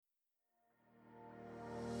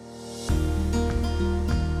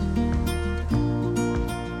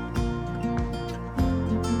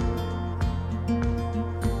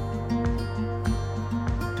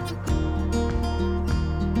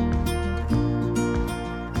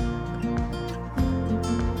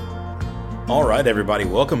All right, everybody,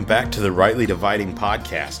 welcome back to the Rightly Dividing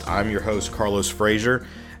Podcast. I'm your host, Carlos Frazier,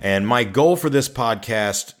 and my goal for this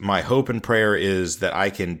podcast, my hope and prayer is that I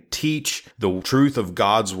can teach the truth of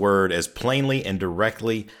God's Word as plainly and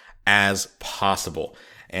directly as possible.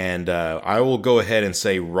 And I will go ahead and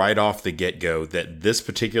say right off the get-go that this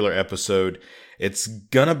particular episode, it's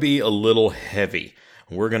gonna be a little heavy.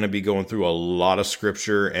 We're going to be going through a lot of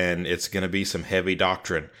scripture, and it's going to be some heavy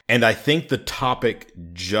doctrine. And I think the topic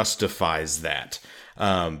justifies that.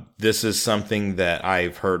 This is something that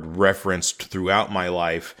I've heard referenced throughout my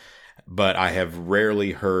life, but I have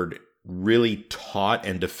rarely heard really taught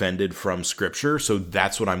and defended from scripture. So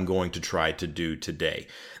that's what I'm going to try to do today.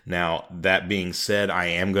 Now, that being said, I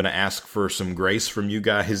am going to ask for some grace from you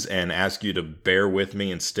guys and ask you to bear with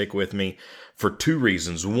me and stick with me for two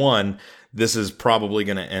reasons. One, this is probably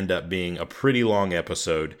going to end up being a pretty long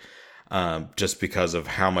episode, just because of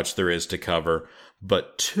how much there is to cover.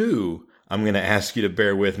 But two, I'm going to ask you to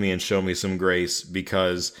bear with me and show me some grace,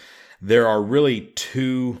 because there are really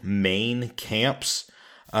two main camps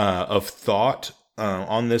of thought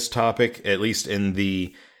on this topic, at least in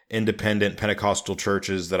the independent Pentecostal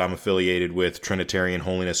churches that I'm affiliated with, Trinitarian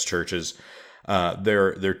holiness churches.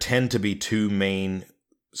 There tend to be two main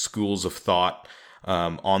schools of thought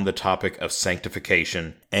on the topic of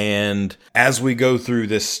sanctification. And as we go through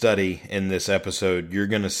this study in this episode, you're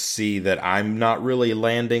going to see that I'm not really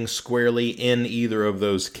landing squarely in either of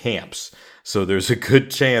those camps. So there's a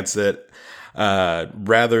good chance that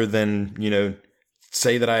rather than,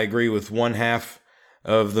 say that I agree with one half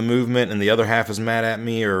of the movement and the other half is mad at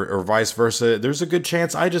me, or vice versa, there's a good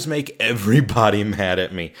chance I just make everybody mad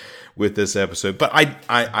at me with this episode. But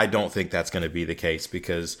I don't think that's going to be the case,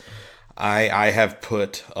 because I have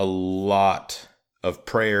put a lot of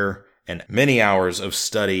prayer and many hours of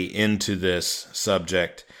study into this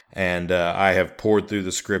subject, and I have poured through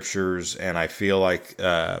the scriptures, and I feel like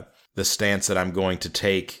the stance that I'm going to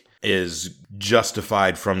take is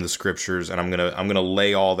justified from the scriptures, and I'm gonna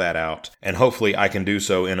lay all that out, and hopefully I can do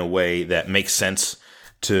so in a way that makes sense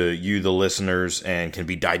to you, the listeners, and can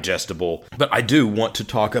be digestible. But I do want to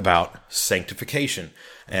talk about sanctification.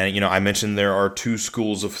 And, I mentioned there are two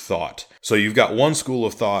schools of thought. So you've got one school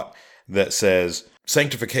of thought that says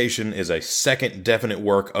sanctification is a second definite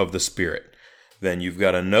work of the Spirit. Then you've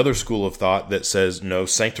got another school of thought that says, no,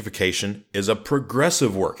 sanctification is a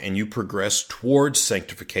progressive work, and you progress towards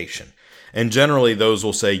sanctification. And generally, those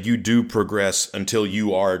will say you do progress until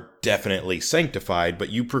you are definitely sanctified, but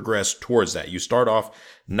you progress towards that. You start off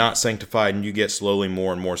not sanctified, and you get slowly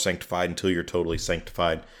more and more sanctified until you're totally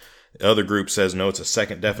sanctified. The other group says, no, it's a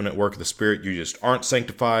second definite work of the Spirit. You just aren't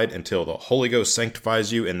sanctified until the Holy Ghost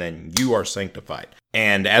sanctifies you, and then you are sanctified.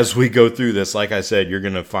 And as we go through this, like I said, you're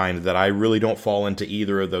going to find that I really don't fall into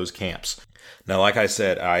either of those camps. Now, like I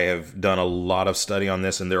said, I have done a lot of study on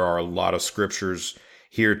this, and there are a lot of scriptures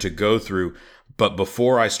here to go through. But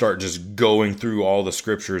before I start just going through all the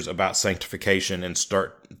scriptures about sanctification and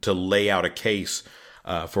start to lay out a case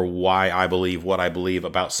for why I believe what I believe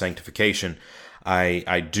about sanctification,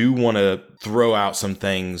 I do want to throw out some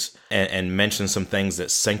things and mention some things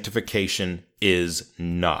that sanctification is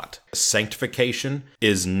not. Sanctification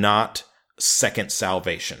is not second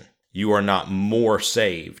salvation. You are not more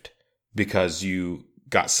saved because you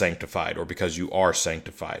got sanctified or because you are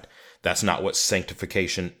sanctified. That's not what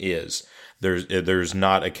sanctification is. There's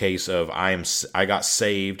not a case of I got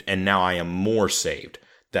saved and now I am more saved.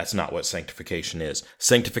 That's not what sanctification is.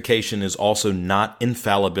 Sanctification is also not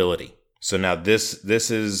infallibility. So now this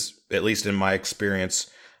is, at least in my experience,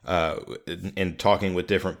 in talking with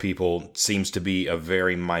different people, seems to be a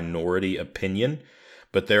very minority opinion.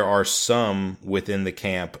 But there are some within the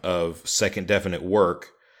camp of second definite work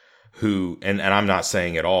who, and I'm not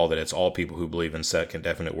saying at all that it's all people who believe in second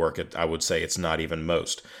definite work. I would say it's not even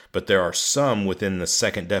most. But there are some within the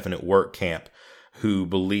second definite work camp who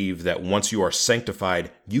believe that once you are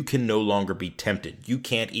sanctified, you can no longer be tempted. You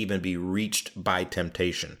can't even be reached by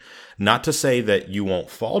temptation. Not to say that you won't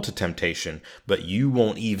fall to temptation, but you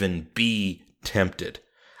won't even be tempted.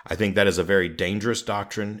 I think that is a very dangerous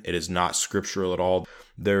doctrine. It is not scriptural at all.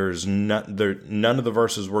 There's none of the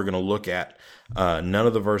verses we're going to look at, none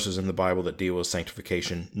of the verses in the Bible that deal with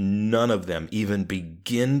sanctification, none of them even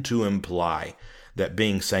begin to imply that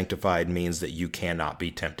being sanctified means that you cannot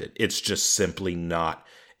be tempted. It's just simply not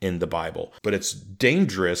in the Bible. But it's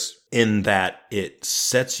dangerous in that it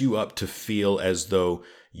sets you up to feel as though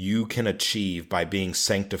you can achieve, by being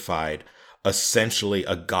sanctified, essentially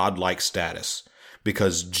a godlike status.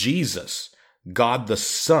 Because Jesus, God the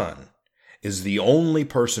Son, is the only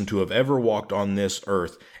person to have ever walked on this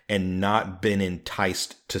earth and not been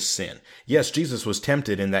enticed to sin. Yes, Jesus was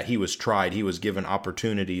tempted in that he was tried. He was given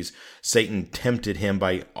opportunities. Satan tempted him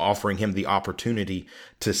by offering him the opportunity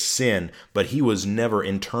to sin, but he was never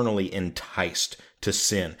internally enticed to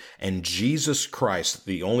sin. And Jesus Christ,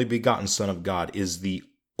 the only begotten Son of God, is the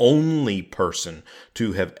only person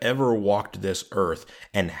to have ever walked this earth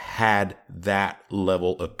and had that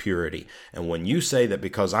level of purity. And when you say that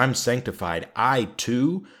because I'm sanctified, I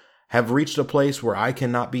too have reached a place where I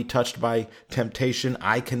cannot be touched by temptation,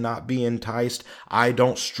 I cannot be enticed, I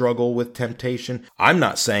don't struggle with temptation. I'm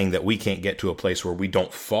not saying that we can't get to a place where we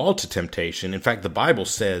don't fall to temptation. In fact, the Bible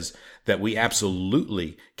says that we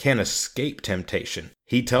absolutely can escape temptation.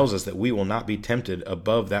 He tells us that we will not be tempted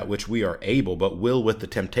above that which we are able, but will with the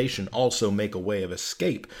temptation also make a way of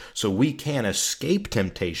escape. So we can escape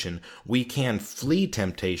temptation. We can flee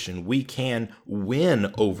temptation. We can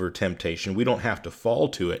win over temptation. We don't have to fall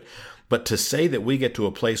to it. But to say that we get to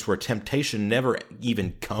a place where temptation never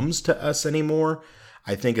even comes to us anymore,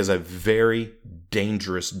 I think is a very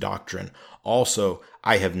dangerous doctrine. Also,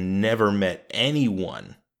 I have never met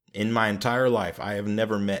anyone in my entire life, I have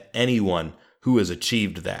never met anyone who has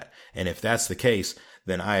achieved that. And if that's the case,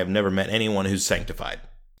 then I have never met anyone who's sanctified.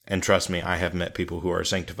 And trust me, I have met people who are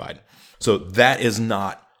sanctified. So that is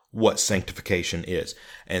not what sanctification is.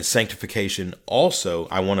 And sanctification also,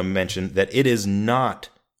 I want to mention that it is not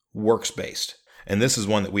works-based. And this is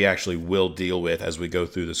one that we actually will deal with as we go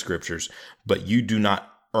through the scriptures. But you do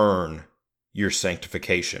not earn your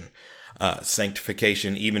sanctification.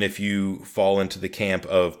 Sanctification, even if you fall into the camp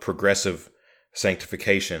of progressive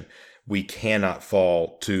sanctification, we cannot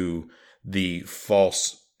fall to the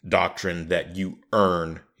false doctrine that you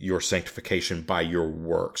earn your sanctification by your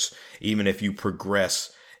works. Even if you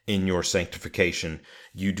progress in your sanctification,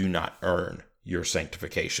 you do not earn your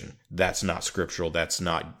sanctification. That's not scriptural. That's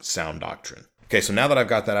not sound doctrine. Okay, so now that I've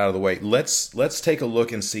got that out of the way, let's take a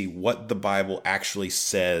look and see what the Bible actually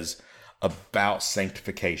says about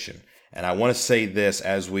sanctification. And I want to say this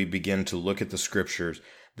as we begin to look at the scriptures,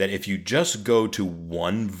 that if you just go to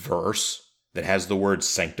one verse that has the word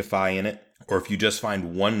sanctify in it, or if you just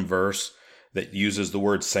find one verse that uses the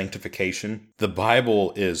word sanctification, the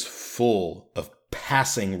Bible is full of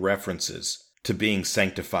passing references to being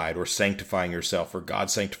sanctified or sanctifying yourself or God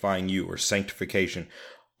sanctifying you or sanctification,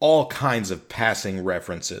 all kinds of passing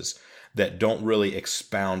references that don't really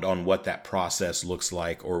expound on what that process looks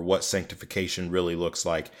like or what sanctification really looks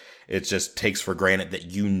like. It just takes for granted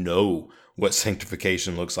that you know what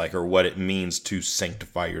sanctification looks like or what it means to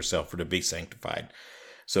sanctify yourself or to be sanctified.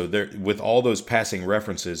 So there, with all those passing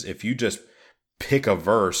references, if you just pick a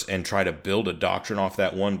verse and try to build a doctrine off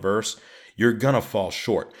that one verse, you're going to fall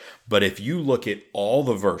short. But if you look at all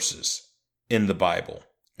the verses in the Bible,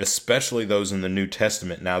 especially those in the New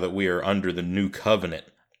Testament, now that we are under the new covenant,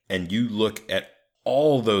 and you look at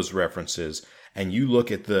all those references, and you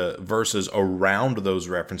look at the verses around those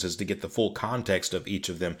references to get the full context of each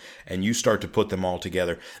of them, and you start to put them all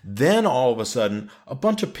together, then all of a sudden, a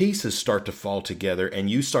bunch of pieces start to fall together, and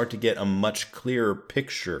you start to get a much clearer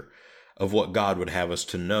picture of what God would have us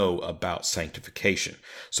to know about sanctification.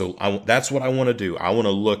 So that's what I want to do. I want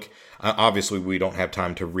to look, obviously we don't have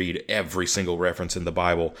time to read every single reference in the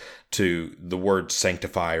Bible to the word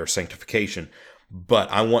sanctify or sanctification,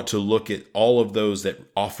 but I want to look at all of those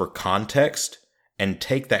that offer context and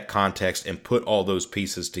take that context and put all those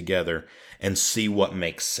pieces together and see what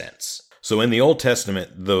makes sense. So in the Old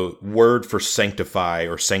Testament, the word for sanctify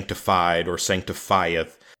or sanctified or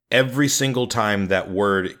sanctifieth, every single time that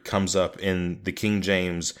word comes up in the King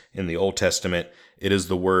James in the Old Testament, it is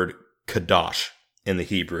the word kadosh in the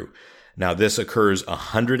Hebrew. Now this occurs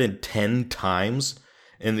 110 times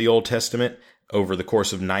in the Old Testament over the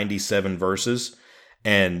course of 97 verses.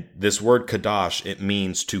 And this word kadosh, it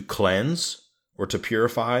means to cleanse or to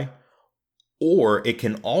purify, or it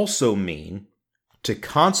can also mean to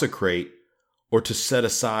consecrate or to set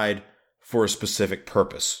aside for a specific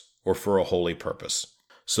purpose or for a holy purpose.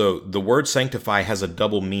 So the word sanctify has a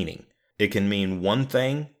double meaning. It can mean one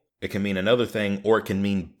thing, it can mean another thing, or it can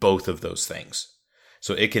mean both of those things.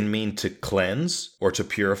 So it can mean to cleanse or to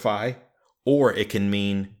purify, or it can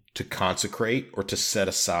mean to consecrate or to set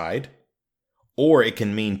aside, or it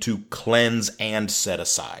can mean to cleanse and set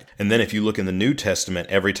aside. And then if you look in the New Testament,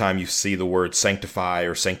 every time you see the word sanctify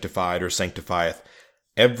or sanctified or sanctifieth,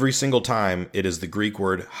 every single time it is the Greek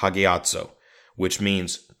word hagiazo, which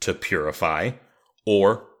means to purify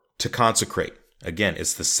or to consecrate. Again,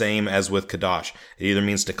 it's the same as with kadosh. It either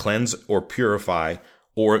means to cleanse or purify,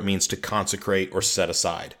 or it means to consecrate or set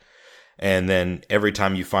aside. And then every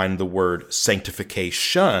time you find the word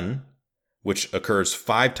sanctification, which occurs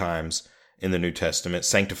 5 times in the New Testament.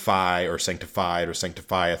 Sanctify or sanctified or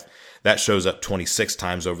sanctifieth, that shows up 26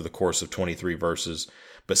 times over the course of 23 verses.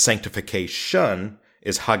 But sanctification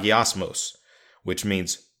is hagiosmos, which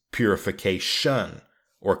means purification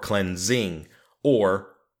or cleansing,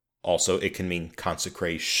 or also it can mean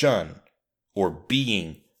consecration or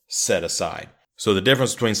being set aside. So the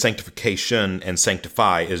difference between sanctification and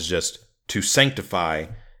sanctify is just to sanctify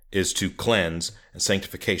is to cleanse, and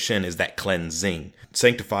sanctification is that cleansing.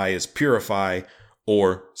 Sanctify is purify,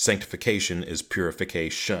 or sanctification is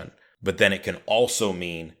purification. But then it can also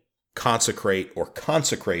mean consecrate or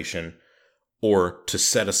consecration, or to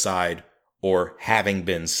set aside or having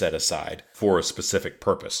been set aside for a specific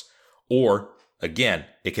purpose. Or, again,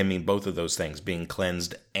 it can mean both of those things, being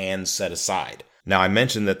cleansed and set aside. Now, I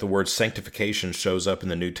mentioned that the word sanctification shows up in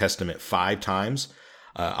the New Testament 5 times.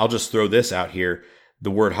 I'll just throw this out here. The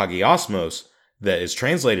word hagiosmos that is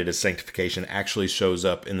translated as sanctification actually shows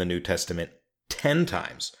up in the New Testament 10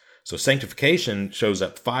 times. So sanctification shows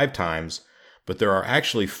up 5 times, but there are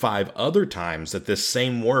actually 5 other times that this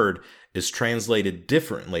same word is translated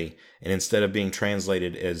differently. And instead of being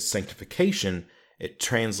translated as sanctification, it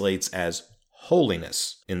translates as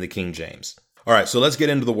holiness in the King James. All right, so let's get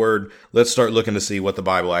into the word. Let's start looking to see what the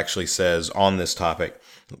Bible actually says on this topic.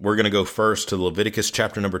 We're going to go first to Leviticus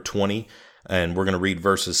chapter number 20, and we're going to read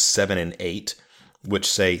verses 7 and 8, which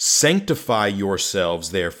say, "Sanctify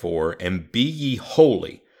yourselves, therefore, and be ye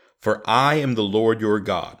holy, for I am the Lord your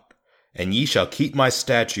God. And ye shall keep my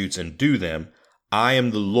statutes and do them. I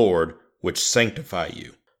am the Lord which sanctify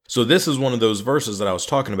you." So this is one of those verses that I was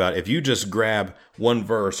talking about. If you just grab one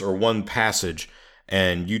verse or one passage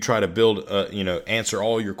and you try to build, answer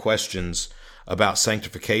all your questions about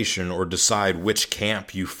sanctification or decide which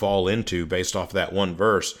camp you fall into based off that one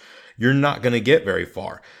verse, you're not going to get very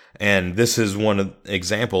far. And this is one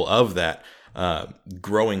example of that.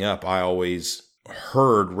 Growing up, I always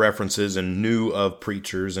heard references and knew of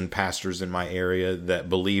preachers and pastors in my area that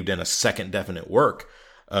believed in a second definite work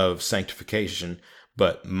of sanctification.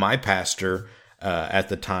 But my pastor at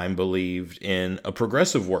the time believed in a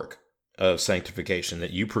progressive work of sanctification,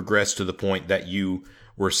 that you progress to the point that you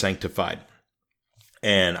were sanctified.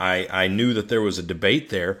 And I knew that there was a debate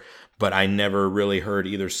there, but I never really heard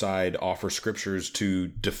either side offer scriptures to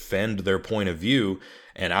defend their point of view.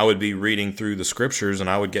 And I would be reading through the scriptures, and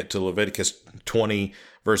I would get to Leviticus 20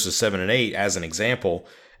 verses 7 and 8 as an example,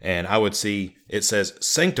 and I would see it says,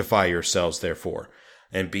 "Sanctify yourselves, therefore,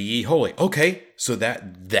 and be ye holy." Okay, so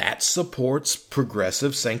that supports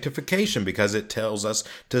progressive sanctification because it tells us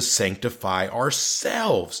to sanctify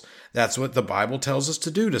ourselves. That's what the Bible tells us to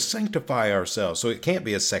do, to sanctify ourselves. So it can't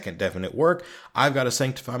be a second definite work. I've got to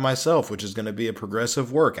sanctify myself, which is going to be a progressive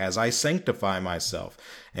work as I sanctify myself.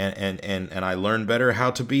 And I learn better how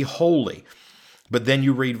to be holy. But then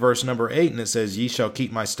you read verse number 8 and it says, "Ye shall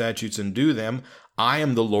keep my statutes and do them. I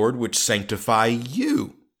am the Lord which sanctify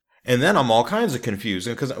you." And then I'm all kinds of confused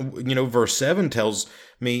because, verse 7 tells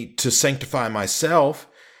me to sanctify myself,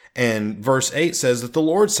 and verse 8 says that the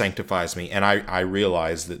Lord sanctifies me. And I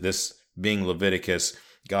realize that this being Leviticus,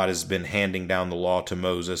 God has been handing down the law to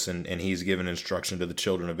Moses, and he's given instruction to the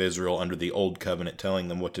children of Israel under the old covenant, telling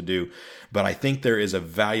them what to do. But I think there is a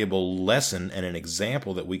valuable lesson and an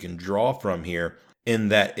example that we can draw from here in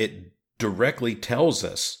that it directly tells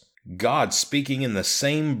us, God speaking in the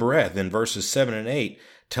same breath in verses 7 and 8,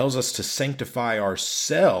 tells us to sanctify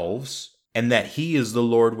ourselves and that he is the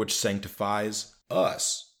Lord which sanctifies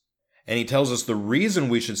us. And he tells us the reason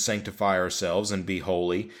we should sanctify ourselves and be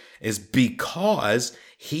holy is because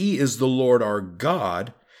he is the Lord our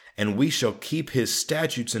God, and we shall keep his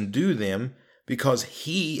statutes and do them because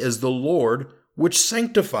he is the Lord which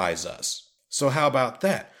sanctifies us. So how about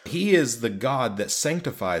that? He is the God that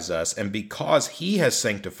sanctifies us, and because he has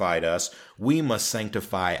sanctified us, we must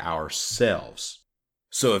sanctify ourselves.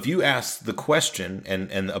 So if you ask the question,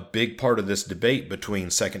 and a big part of this debate between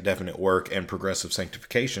second definite work and progressive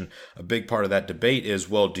sanctification, a big part of that debate is,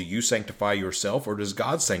 well, do you sanctify yourself or does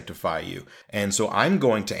God sanctify you? And so I'm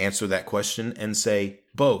going to answer that question and say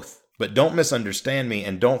both. But don't misunderstand me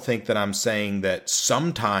and don't think that I'm saying that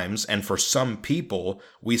sometimes and for some people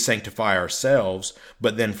we sanctify ourselves,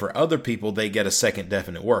 but then for other people they get a second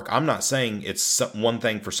definite work. I'm not saying it's one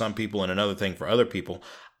thing for some people and another thing for other people.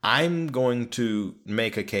 I'm going to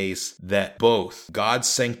make a case that both God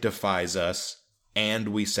sanctifies us and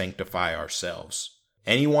we sanctify ourselves.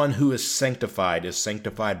 Anyone who is sanctified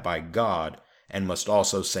by God and must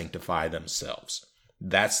also sanctify themselves.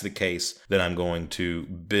 That's the case that I'm going to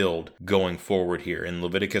build going forward here. In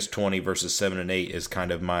Leviticus 20 verses 7 and 8 is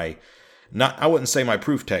kind of my, I wouldn't say my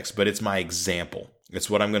proof text, but it's my example. It's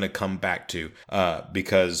what I'm going to come back to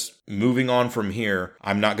because moving on from here,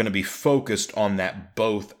 I'm not going to be focused on that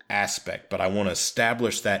both aspect, but I want to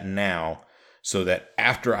establish that now so that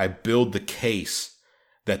after I build the case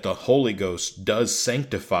that the Holy Ghost does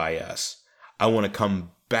sanctify us, I want to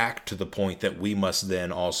come back to the point that we must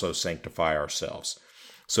then also sanctify ourselves.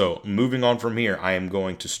 So moving on from here, I am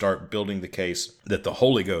going to start building the case that the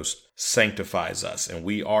Holy Ghost sanctifies us, and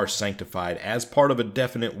we are sanctified as part of a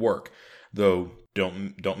definite work. Though,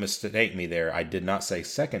 don't mistake me there. I did not say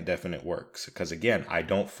second definite works, because again, I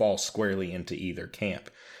don't fall squarely into either camp.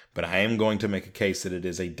 But I am going to make a case that it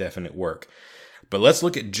is a definite work. But let's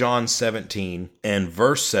look at John 17 and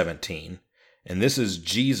verse 17. And this is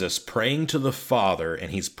Jesus praying to the Father,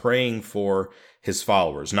 and he's praying for his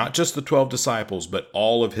followers, not just the 12 disciples, but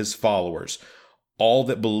all of his followers, all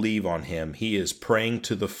that believe on him. He is praying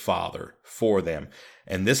to the Father for them.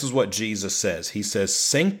 And this is what Jesus says. He says,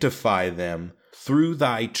 sanctify them through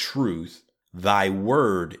thy truth. Thy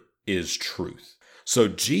word is truth. So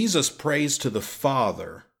Jesus prays to the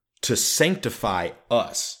Father to sanctify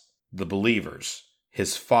us, the believers,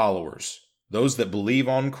 his followers, those that believe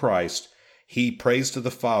on Christ. He prays to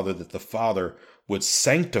the Father that the Father would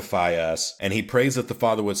sanctify us, and he prays that the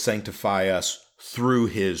Father would sanctify us through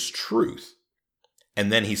his truth.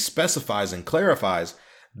 And then he specifies and clarifies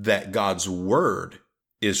that God's word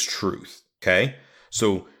is truth. Okay?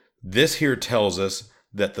 So this here tells us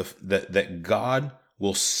that that God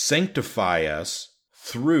will sanctify us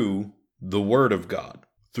through the word of God,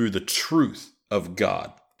 through the truth of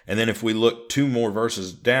God. And then if we look 2 more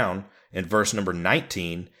verses down in verse number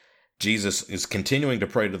 19, Jesus is continuing to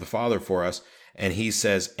pray to the Father for us, and he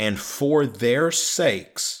says, and for their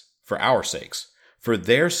sakes, for our sakes, for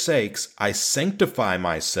their sakes I sanctify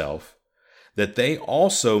myself, that they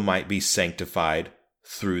also might be sanctified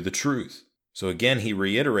through the truth. So again, he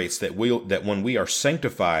reiterates that when we are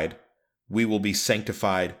sanctified, we will be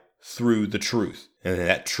sanctified through the truth, and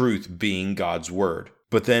that truth being God's word.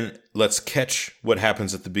 But then let's catch what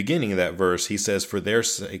happens at the beginning of that verse. He says, for their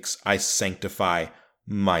sakes I sanctify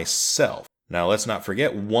myself. Now, let's not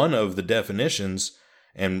forget one of the definitions,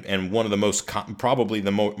 and one of the most probably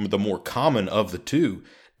the more common of the 2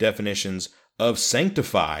 definitions of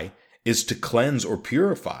sanctify is to cleanse or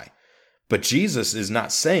purify. But Jesus is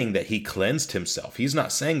not saying that he cleansed himself. He's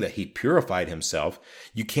not saying that he purified himself.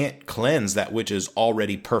 You can't cleanse that which is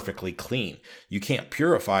already perfectly clean. You can't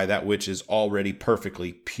purify that which is already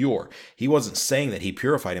perfectly pure. He wasn't saying that he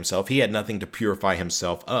purified himself. He had nothing to purify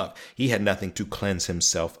himself of. He had nothing to cleanse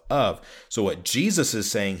himself of. So what Jesus is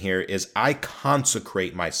saying here is, I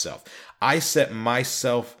consecrate myself. I set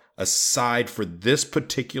myself aside for this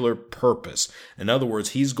particular purpose. In other words,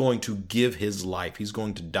 he's going to give his life. He's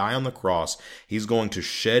going to die on the cross. He's going to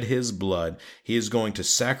shed his blood. He is going to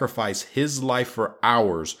sacrifice his life for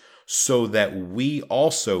ours so that we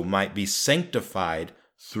also might be sanctified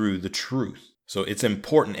through the truth. So it's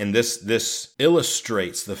important, and this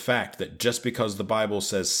illustrates the fact that just because the Bible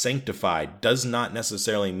says sanctified does not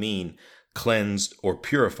necessarily mean cleansed or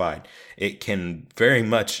purified. It can very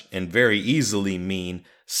much and very easily mean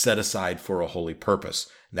set aside for a holy purpose.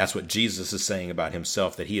 And that's what Jesus is saying about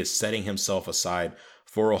himself, that he is setting himself aside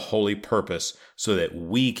for a holy purpose so that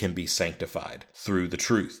we can be sanctified through the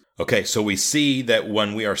truth. Okay, so we see that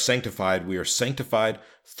when we are sanctified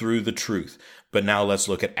through the truth. But now let's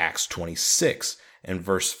look at Acts 26 and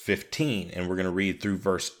verse 15, and we're going to read through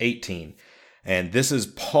verse 18. And this is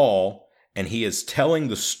Paul, and he is telling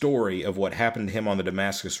the story of what happened to him on the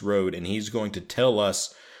Damascus Road, and he's going to tell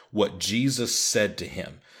us what Jesus said to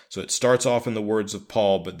him. So it starts off in the words of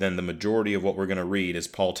Paul, but then the majority of what we're going to read is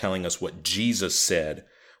Paul telling us what Jesus said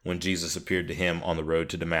when Jesus appeared to him on the road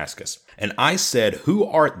to Damascus. And I said, who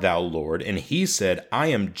art thou, Lord? And he said, I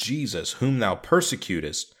am Jesus, whom thou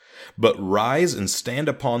persecutest. But rise and stand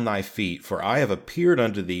upon thy feet, for I have appeared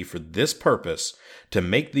unto thee for this purpose, to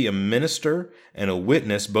make thee a minister and a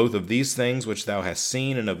witness both of these things which thou hast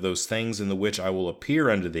seen, and of those things in the which I will appear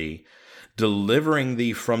unto thee, delivering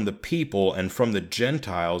thee from the people and from the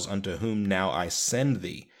Gentiles unto whom now I send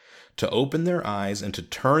thee, to open their eyes and to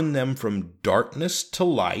turn them from darkness to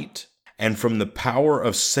light, and from the power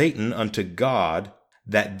of Satan unto God,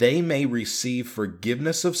 that they may receive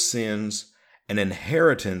forgiveness of sins and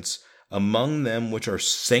inheritance among them which are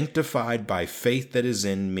sanctified by faith that is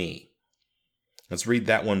in me. Let's read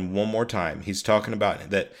that one more time. He's talking about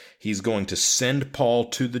that he's going to send Paul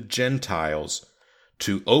to the Gentiles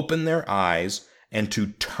to open their eyes and to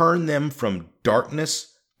turn them from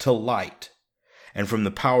darkness to light, and from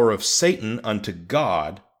the power of Satan unto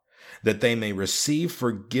God, that they may receive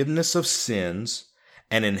forgiveness of sins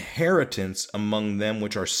an inheritance among them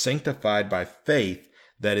which are sanctified by faith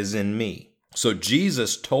that is in me. So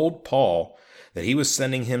Jesus told Paul that he was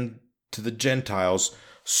sending him to the Gentiles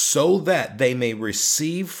so that they may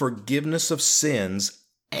receive forgiveness of sins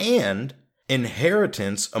and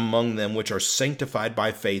inheritance among them which are sanctified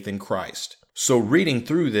by faith in Christ. So reading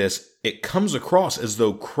through this, it comes across as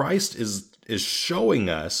though Christ is showing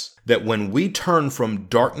us that when we turn from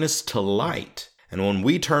darkness to light, and when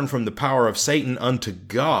we turn from the power of Satan unto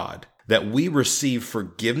God, that we receive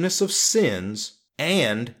forgiveness of sins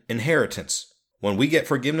and inheritance. When we get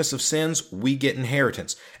forgiveness of sins, we get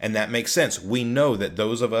inheritance. And that makes sense. We know that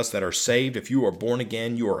those of us that are saved, if you are born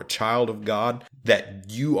again, you are a child of God, that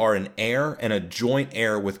you are an heir and a joint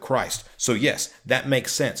heir with Christ. So yes, that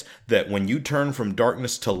makes sense. That when you turn from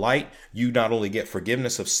darkness to light, you not only get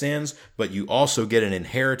forgiveness of sins, but you also get an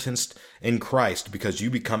inheritance in Christ because you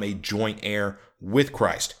become a joint heir with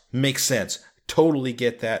Christ. Makes sense. Totally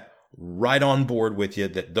get that. Right on board with you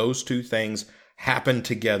that those two things happen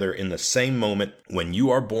together in the same moment. When you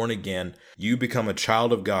are born again, you become a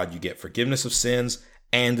child of God. You get forgiveness of sins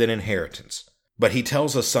and an inheritance. But he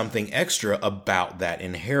tells us something extra about that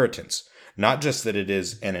inheritance. Not just that it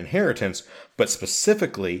is an inheritance, but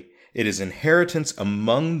specifically, it is inheritance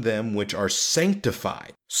among them which are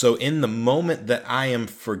sanctified. So in the moment that I am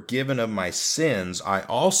forgiven of my sins, I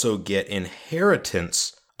also get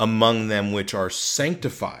inheritance among them which are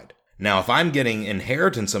sanctified. Now, if I'm getting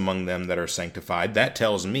inheritance among them that are sanctified, that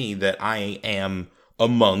tells me that I am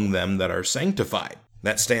among them that are sanctified.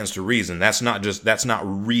 That stands to reason. That's not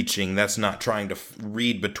reaching. That's not trying to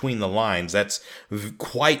read between the lines. That's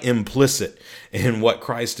quite implicit in what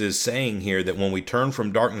Christ is saying here, that when we turn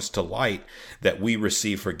from darkness to light, that we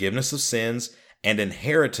receive forgiveness of sins and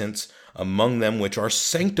inheritance among them which are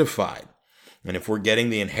sanctified. And if we're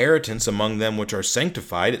getting the inheritance among them which are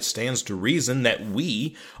sanctified, it stands to reason that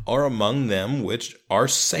we are among them which are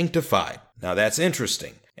sanctified. Now that's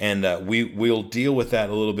interesting. And we'll deal with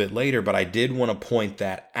that a little bit later, but I did want to point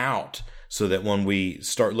that out so that when we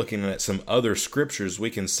start looking at some other scriptures,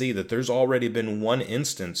 we can see that there's already been one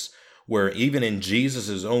instance where even in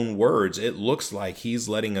Jesus' own words, it looks like he's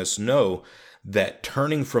letting us know that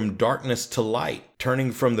turning from darkness to light,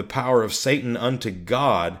 turning from the power of Satan unto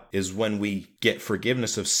God, is when we get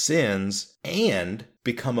forgiveness of sins and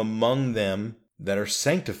become among them that are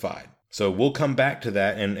sanctified. So we'll come back to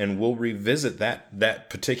that and we'll revisit that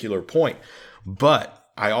particular point.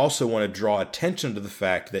 But I also want to draw attention to the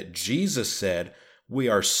fact that Jesus said we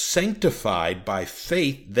are sanctified by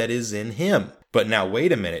faith that is in him. But now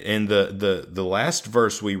wait a minute. In the last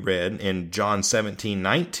verse we read in John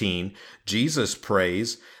 17:19, Jesus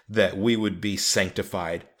prays that we would be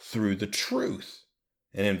sanctified through the truth.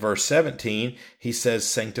 And in verse 17, he says,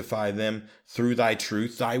 sanctify them through thy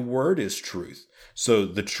truth. Thy word is truth. So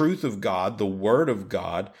the truth of God, the word of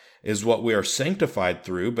God, is what we are sanctified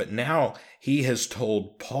through. But now he has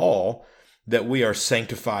told Paul that we are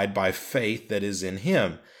sanctified by faith that is in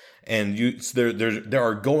him. And there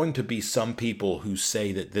are going to be some people who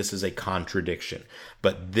say that this is a contradiction,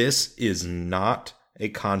 but this is not a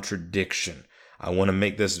contradiction. I want to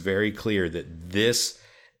make this very clear that this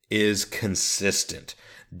is consistent.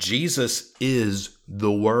 Jesus is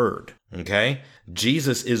the Word, okay?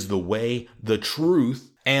 Jesus is the way, the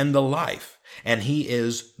truth, and the life, and he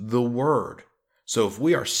is the Word. So if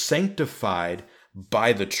we are sanctified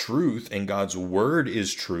by the truth, and God's word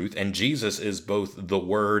is truth, and Jesus is both the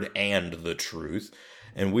word and the truth,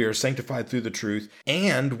 and we are sanctified through the truth,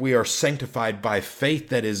 and we are sanctified by faith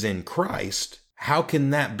that is in Christ, how can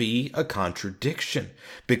that be a contradiction?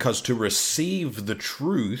 Because to receive the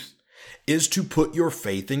truth is to put your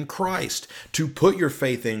faith in Christ. To put your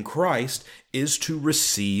faith in Christ is to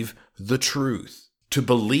receive the truth. To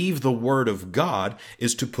believe the word of God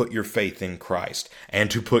is to put your faith in Christ. And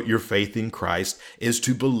to put your faith in Christ is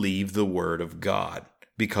to believe the word of God,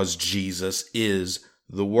 because Jesus is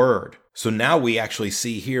the word. So now we actually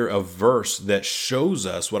see here a verse that shows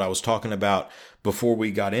us what I was talking about before we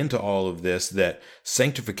got into all of this, that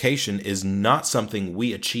sanctification is not something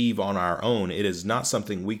we achieve on our own. It is not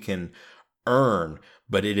something we can earn,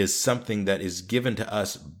 but it is something that is given to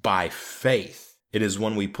us by faith. It is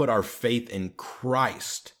when we put our faith in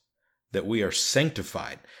Christ that we are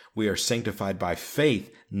sanctified. We are sanctified by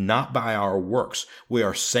faith, not by our works. We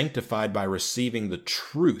are sanctified by receiving the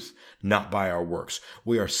truth, not by our works.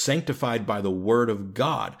 We are sanctified by the word of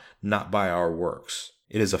God, not by our works.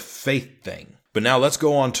 It is a faith thing. But now let's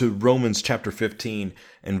go on to Romans chapter 15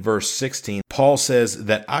 and verse 16. Paul says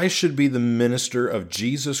that I should be the minister of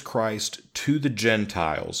Jesus Christ to the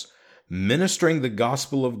Gentiles, ministering the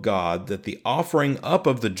gospel of God, that the offering up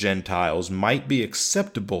of the Gentiles might be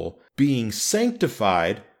acceptable, being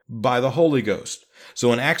sanctified by the Holy Ghost.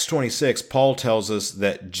 So in Acts 26, Paul tells us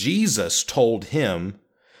that Jesus told him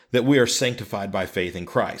that we are sanctified by faith in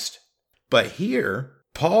Christ. But here,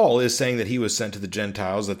 Paul is saying that he was sent to the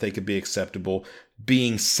Gentiles that they could be acceptable,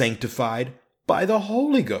 being sanctified by the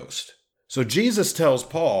Holy Ghost. So Jesus tells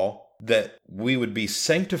Paul that we would be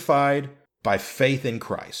sanctified by faith in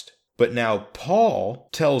Christ. But now Paul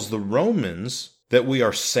tells the Romans that we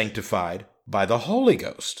are sanctified by the Holy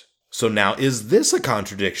Ghost. So now, is this a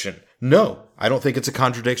contradiction? No, I don't think it's a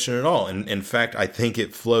contradiction at all. And in fact, I think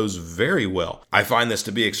it flows very well. I find this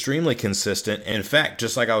to be extremely consistent. In fact,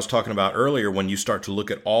 just like I was talking about earlier, when you start to look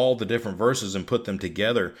at all the different verses and put them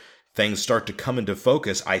together, things start to come into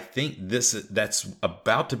focus. I think that's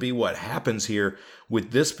about to be what happens here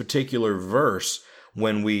with this particular verse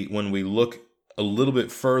when we look a little bit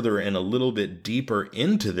further and a little bit deeper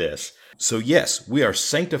into this. So yes, we are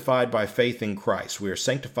sanctified by faith in Christ. We are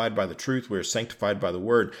sanctified by the truth. We are sanctified by the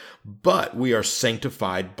word, but we are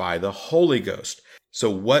sanctified by the Holy Ghost.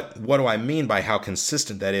 So what do I mean by how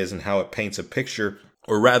consistent that is and how it paints a picture,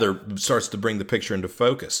 or rather starts to bring the picture into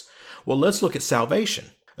focus? Well, let's look at salvation.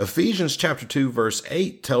 Ephesians chapter 2, verse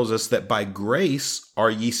 8 tells us that by grace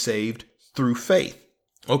are ye saved through faith.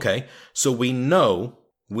 Okay, so we know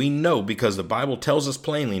because the Bible tells us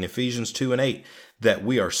plainly in Ephesians 2 and 8 that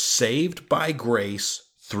we are saved by grace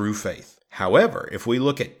through faith. However, if we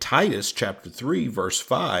look at Titus chapter 3, verse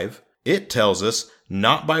 5, it tells us,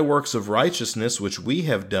 not by works of righteousness which we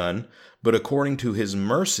have done, but according to his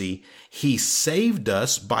mercy, he saved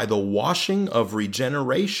us by the washing of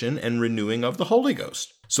regeneration and renewing of the Holy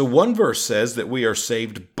Ghost. So one verse says that we are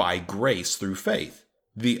saved by grace through faith.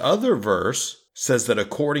 The other verse says that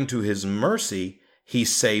according to his mercy, he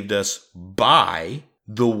saved us by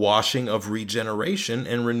the washing of regeneration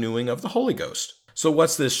and renewing of the Holy Ghost. So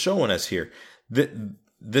what's this showing us here?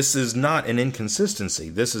 This is not an inconsistency.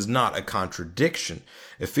 This is not a contradiction.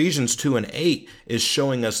 Ephesians 2 and 8 is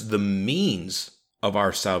showing us the means of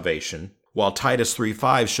our salvation, while Titus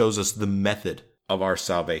 3:5 shows us the method of our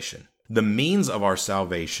salvation. The means of our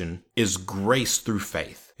salvation is grace through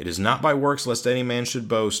faith. It is not by works, lest any man should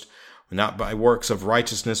boast, not by works of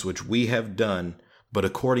righteousness which we have done, but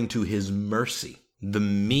according to his mercy. The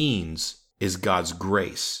means is God's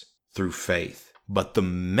grace through faith, but the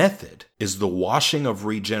method is the washing of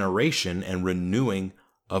regeneration and renewing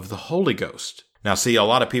of the Holy Ghost. Now, see, a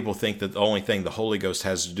lot of people think that the only thing the Holy Ghost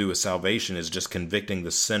has to do with salvation is just convicting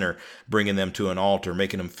the sinner, bringing them to an altar,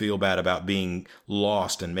 making them feel bad about being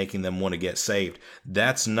lost and making them want to get saved.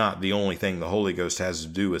 That's not the only thing the Holy Ghost has to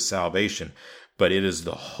do with salvation, but it is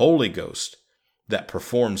the Holy Ghost that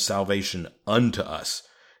performs salvation unto us.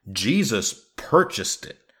 Jesus purchased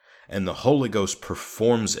it, and the Holy Ghost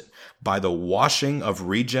performs it by the washing of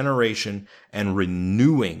regeneration and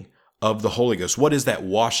renewing of the Holy Ghost. What is that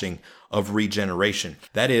washing of regeneration?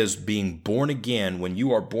 That is being born again. When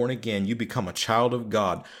you are born again, you become a child of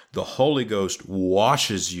God. The Holy Ghost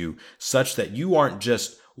washes you such that you aren't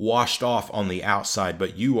just washed off on the outside,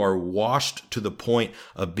 but you are washed to the point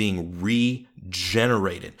of being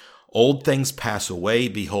regenerated. Old things pass away.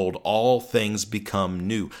 Behold, all things become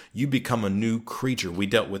new. You become a new creature. We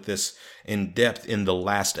dealt with this in depth in the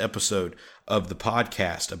last episode of the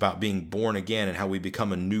podcast about being born again and how we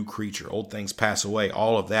become a new creature. Old things pass away,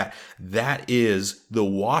 all of that. That is the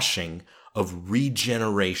washing of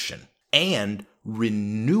regeneration and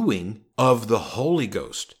renewing of the Holy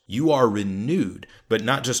Ghost. You are renewed, but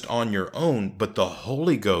not just on your own, but the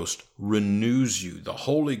Holy Ghost renews you. The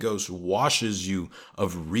Holy Ghost washes you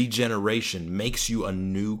of regeneration, makes you a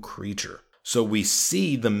new creature. So we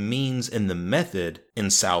see the means and the method in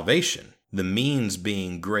salvation. The means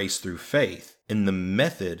being grace through faith, and the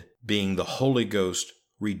method being the Holy Ghost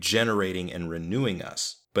regenerating and renewing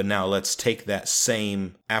us. But now let's take that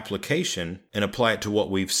same application and apply it to what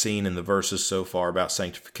we've seen in the verses so far about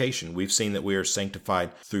sanctification. We've seen that we are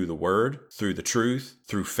sanctified through the Word, through the truth,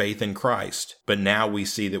 through faith in Christ. But now we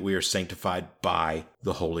see that we are sanctified by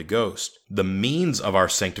the Holy Ghost. The means of our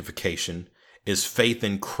sanctification is faith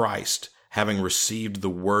in Christ, having received the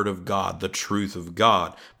Word of God, the truth of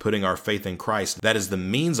God, putting our faith in Christ. That is the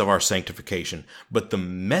means of our sanctification. But the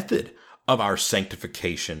method of our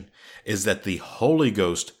sanctification is that the Holy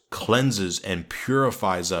Ghost cleanses and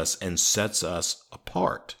purifies us and sets us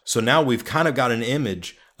apart. So now we've kind of got an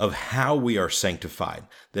image of how we are sanctified,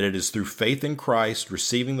 that it is through faith in Christ,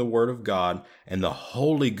 receiving the Word of God, and the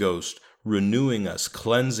Holy Ghost renewing us,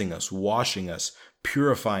 cleansing us, washing us,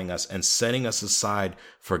 purifying us, and setting us aside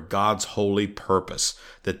for God's holy purpose.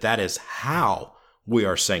 That is how we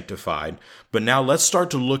are sanctified. But now let's start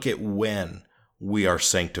to look at when we are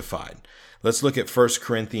sanctified. Let's look at 1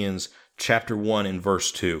 Corinthians chapter 1 and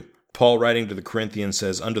verse 2. Paul, writing to the Corinthians,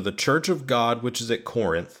 says, "Unto the church of God which is at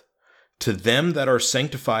Corinth, to them that are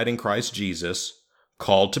sanctified in Christ Jesus,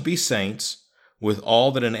 called to be saints, with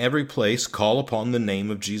all that in every place call upon the name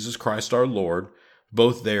of Jesus Christ our Lord,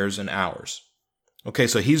 both theirs and ours." Okay,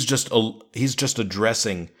 so he's just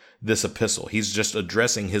addressing this epistle. He's just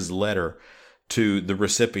addressing his letter to the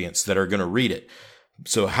recipients that are going to read it.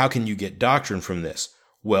 So how can you get doctrine from this?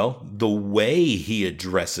 Well, the way he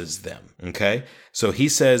addresses them, okay? So he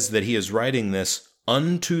says that he is writing this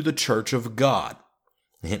unto the church of God.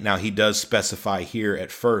 Now, he does specify here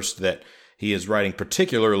at first that he is writing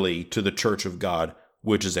particularly to the church of God,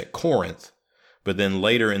 which is at Corinth. But then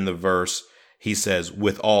later in the verse, he says,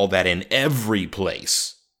 with all that in every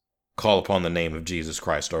place call upon the name of Jesus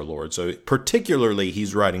Christ our Lord. So particularly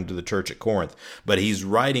he's writing to the church at Corinth, but he's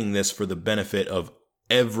writing this for the benefit of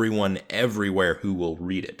everyone everywhere who will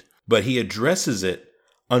read it. But he addresses it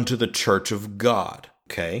unto the church of God.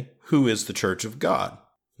 Okay, who is the church of God?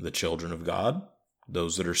 The children of God,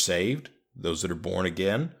 those that are saved, those that are born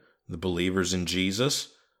again, the believers in Jesus,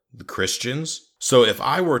 the Christians. So if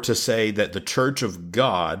I were to say that the church of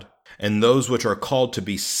God and those which are called to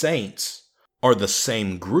be saints are the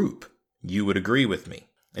same group, you would agree with me.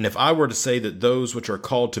 And if I were to say that those which are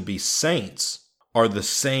called to be saints are the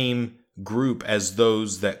same group as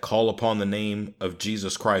those that call upon the name of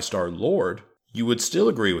Jesus Christ our Lord, you would still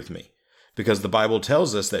agree with me, because the Bible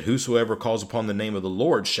tells us that whosoever calls upon the name of the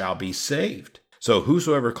Lord shall be saved. So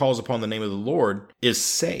whosoever calls upon the name of the Lord is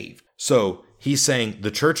saved. So he's saying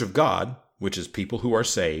the church of God, which is people who are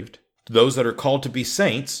saved, those that are called to be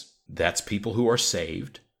saints, that's people who are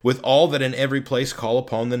saved, with all that in every place call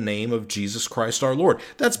upon the name of Jesus Christ our Lord,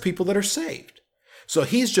 that's people that are saved. So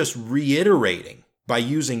he's just reiterating by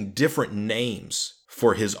using different names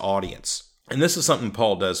for his audience. And this is something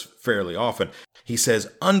Paul does fairly often. He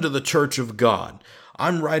says, unto the church of God.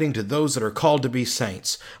 I'm writing to those that are called to be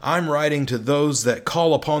saints. I'm writing to those that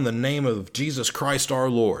call upon the name of Jesus Christ our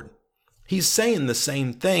Lord. He's saying the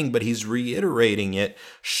same thing, but he's reiterating it,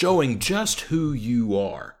 showing just who you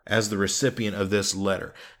are as the recipient of this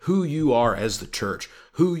letter, who you are as the church,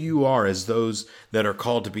 who you are as those that are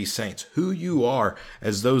called to be saints, who you are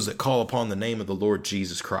as those that call upon the name of the Lord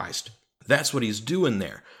Jesus Christ. That's what he's doing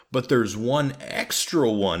there. But there's one extra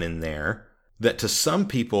one in there that to some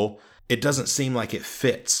people, it doesn't seem like it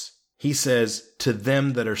fits. He says, to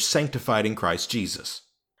them that are sanctified in Christ Jesus.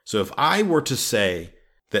 So if I were to say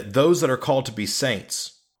that those that are called to be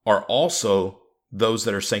saints are also those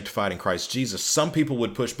that are sanctified in Christ Jesus, some people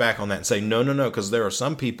would push back on that and say, no, because there are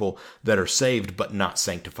some people that are saved but not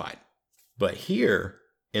sanctified. But here,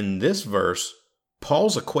 in this verse,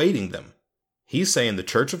 Paul's equating them. He's saying the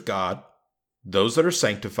church of God, those that are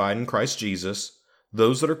sanctified in Christ Jesus,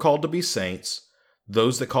 those that are called to be saints,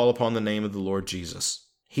 those that call upon the name of the Lord Jesus.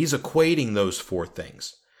 He's equating those four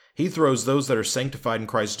things. He throws those that are sanctified in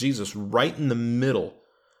Christ Jesus right in the middle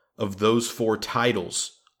of those four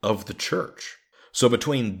titles of the church. So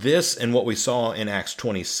between this and what we saw in Acts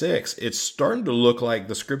 26, it's starting to look like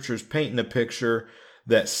the scripture's painting a picture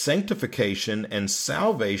that sanctification and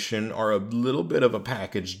salvation are a little bit of a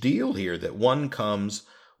package deal here, that one comes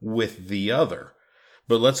with the other.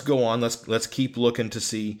 But let's go on. Let's keep looking to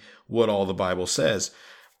see what all the Bible says.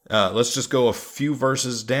 Let's just go a few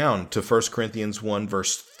verses down to 1 Corinthians 1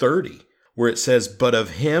 verse 30, where it says, but of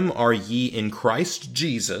him are ye in Christ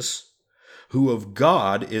Jesus, who of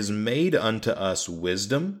God is made unto us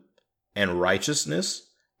wisdom and righteousness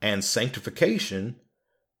and sanctification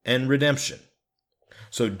and redemption.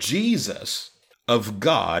 So Jesus of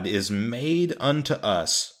God is made unto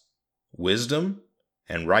us wisdom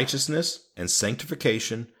and righteousness and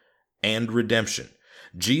sanctification and redemption.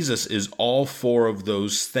 Jesus is all four of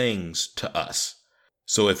those things to us.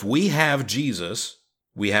 So if we have Jesus,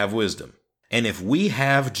 we have wisdom. And if we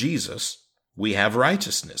have Jesus, we have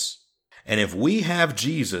righteousness. And if we have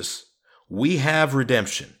Jesus, we have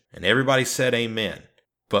redemption. And everybody said amen.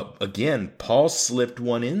 But again, Paul slipped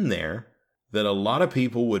one in there that a lot of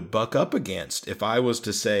people would buck up against if I was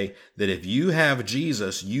to say that if you have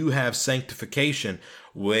Jesus, you have sanctification.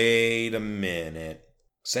 Wait a minute.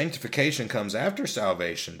 Sanctification comes after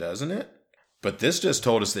salvation, doesn't it? But this just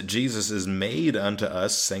told us that Jesus is made unto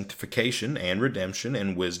us sanctification and redemption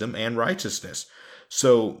and wisdom and righteousness.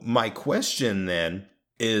 So my question then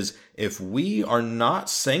is, if we are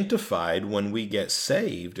not sanctified when we get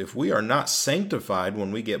saved, if we are not sanctified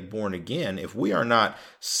when we get born again, if we are not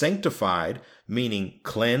sanctified, meaning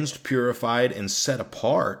cleansed, purified, and set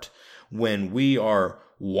apart when we are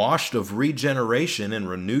washed of regeneration and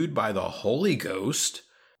renewed by the Holy Ghost,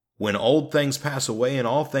 when old things pass away and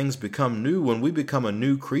all things become new, when we become a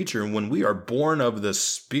new creature, and when we are born of the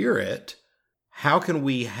Spirit, how can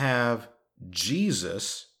we have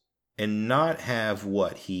Jesus and not have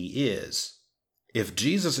what he is? If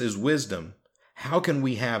Jesus is wisdom, how can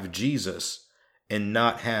we have Jesus and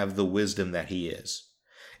not have the wisdom that he is?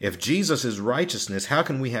 If Jesus is righteousness, how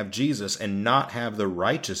can we have Jesus and not have the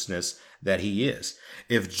righteousness that he is?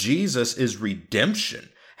 If Jesus is redemption,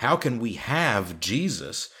 how can we have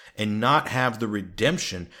Jesus and not have the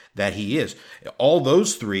redemption that he is? All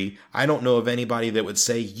those three, I don't know of anybody that would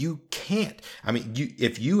say you can't. I mean,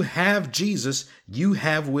 if you have Jesus, you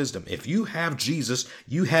have wisdom. If you have Jesus,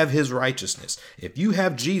 you have his righteousness. If you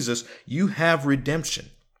have Jesus, you have redemption.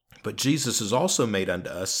 But Jesus has also made unto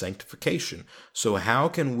us sanctification. So how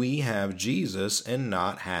can we have Jesus and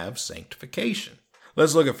not have sanctification?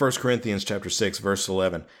 Let's look at 1 Corinthians chapter 6, verse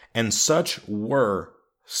 11. And such were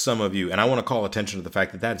some of you. And I want to call attention to the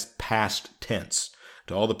fact that that is past tense.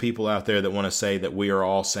 To all the people out there that want to say that we are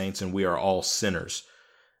all saints and we are all sinners.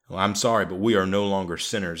 Well, I'm sorry, but we are no longer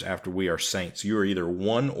sinners after we are saints. You are either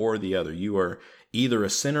one or the other. You are either a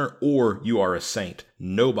sinner or you are a saint.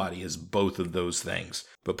 Nobody is both of those things.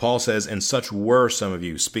 But Paul says, and such were some of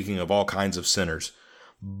you, speaking of all kinds of sinners.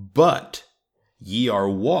 But ye are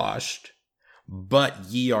washed, but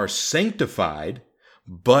ye are sanctified,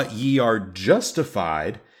 but ye are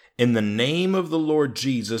justified in the name of the Lord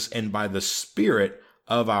Jesus and by the Spirit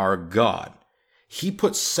of our God. He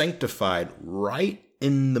puts sanctified right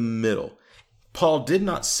in the middle. Paul did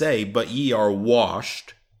not say, but ye are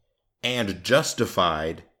washed and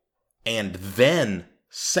justified and then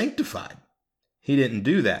sanctified. He didn't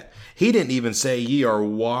do that. He didn't even say ye are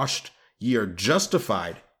washed, ye are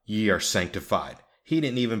justified, ye are sanctified. He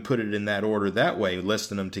didn't even put it in that order that way,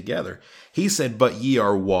 listing them together. He said, but ye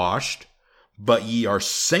are washed, but ye are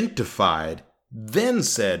sanctified, then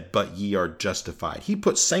said, but ye are justified. He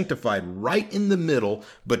put sanctified right in the middle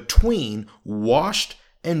between washed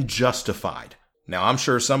and justified. Now, I'm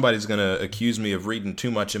sure somebody's going to accuse me of reading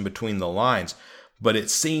too much in between the lines, but it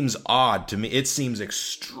seems odd to me. It seems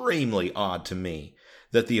extremely odd to me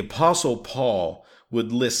that the Apostle Paul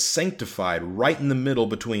would list sanctified right in the middle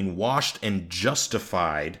between washed and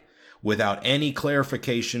justified without any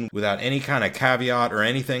clarification, without any kind of caveat or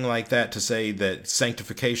anything like that to say that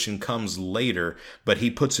sanctification comes later, but he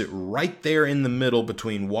puts it right there in the middle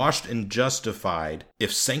between washed and justified.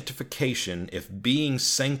 If sanctification, if being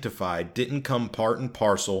sanctified didn't come part and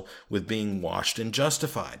parcel with being washed and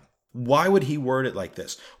justified. Why would he word it like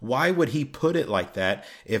this? Why would he put it like that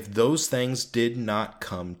if those things did not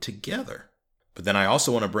come together? But then I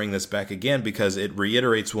also want to bring this back again because it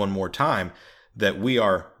reiterates one more time that we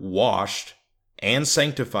are washed and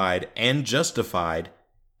sanctified and justified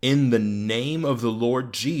in the name of the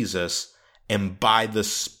Lord Jesus and by the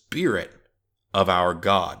Spirit of our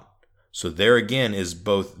God. So there again is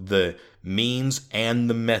both the means and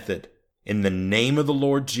the method. In the name of the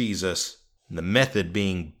Lord Jesus, and the method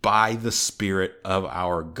being by the Spirit of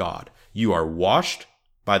our God. You are washed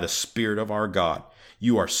by the Spirit of our God.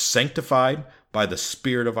 You are sanctified by the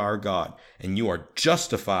Spirit of our God. And you are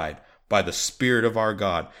justified by the Spirit of our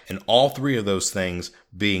God. And all three of those things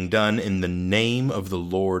being done in the name of the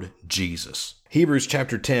Lord Jesus. Hebrews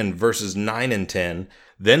chapter 10, verses 9 and 10.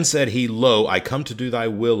 Then said he, Lo, I come to do thy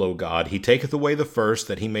will, O God. He taketh away the first,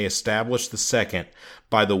 that he may establish the second,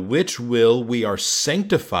 by the which will we are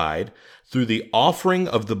sanctified through the offering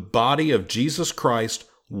of the body of Jesus Christ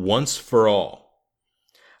once for all.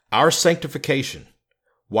 Our sanctification,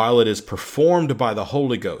 while it is performed by the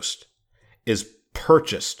Holy Ghost, is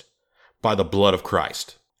purchased by the blood of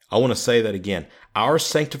Christ. I want to say that again. Our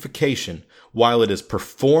sanctification, while it is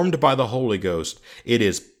performed by the Holy Ghost, it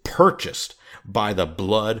is purchased by the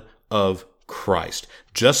blood of Christ.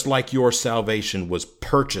 Just like your salvation was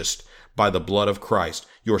purchased by the blood of Christ,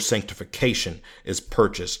 your sanctification is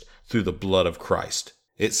purchased through the blood of Christ.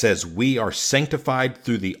 It says we are sanctified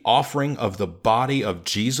through the offering of the body of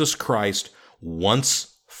Jesus Christ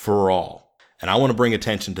once for all. And I want to bring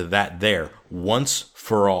attention to that there, once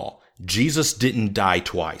for all. Jesus didn't die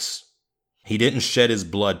twice. He didn't shed his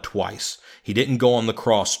blood twice. He didn't go on the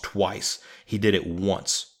cross twice. He did it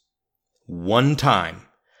once. One time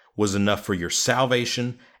was enough for your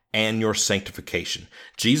salvation and your sanctification.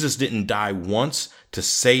 Jesus didn't die once to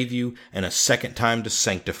save you and a second time to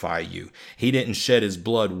sanctify you. He didn't shed his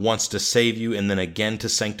blood once to save you and then again to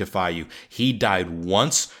sanctify you. He died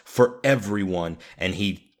once for everyone, and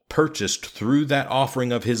he purchased through that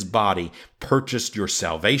offering of his body, purchased your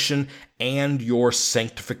salvation and your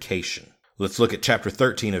sanctification. Let's look at chapter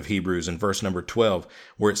 13 of Hebrews and verse number 12,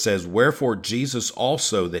 where it says, "Wherefore Jesus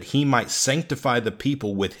also, that he might sanctify the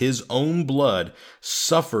people with his own blood,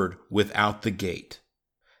 suffered without the gate."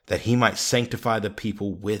 That he might sanctify the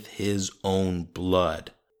people with his own blood.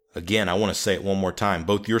 Again, I want to say it one more time.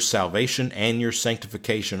 Both your salvation and your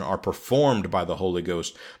sanctification are performed by the Holy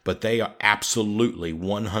Ghost, but they are absolutely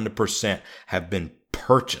 100% have been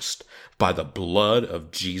purchased by the blood of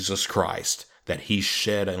Jesus Christ that he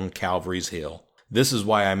shed on Calvary's hill. This is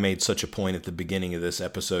why I made such a point at the beginning of this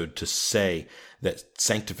episode to say that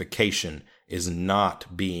sanctification is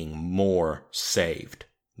not being more saved.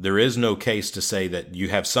 There is no case to say that you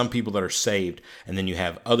have some people that are saved and then you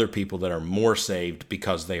have other people that are more saved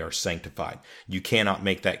because they are sanctified. You cannot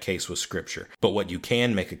make that case with Scripture. But what you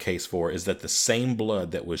can make a case for is that the same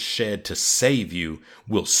blood that was shed to save you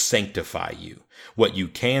will sanctify you. What you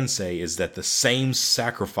can say is that the same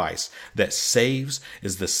sacrifice that saves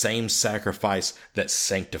is the same sacrifice that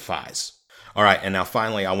sanctifies. All right, and now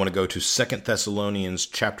finally I want to go to 2 Thessalonians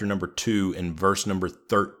chapter number 2 and verse number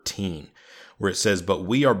 13. Where it says, "But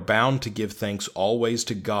we are bound to give thanks always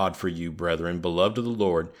to God for you, brethren, beloved of the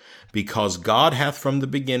Lord, because God hath from the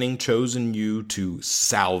beginning chosen you to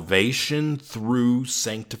salvation through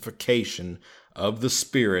sanctification of the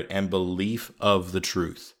Spirit and belief of the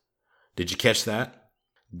truth." Did you catch that?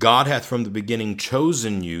 God hath from the beginning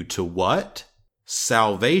chosen you to what?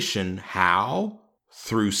 Salvation. How?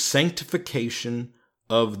 Through sanctification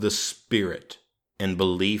of the Spirit and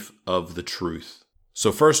belief of the truth.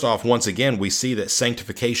 So first off, once again, we see that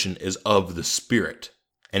sanctification is of the Spirit,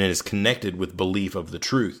 and it is connected with belief of the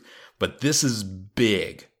truth. But this is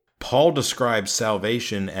big. Paul describes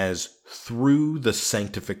salvation as through the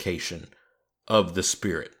sanctification of the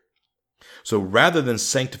Spirit. So rather than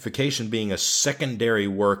sanctification being a secondary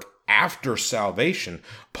work after salvation,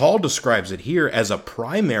 Paul describes it here as a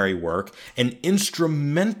primary work and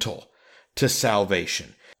instrumental to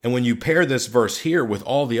salvation. And when you pair this verse here with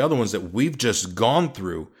all the other ones that we've just gone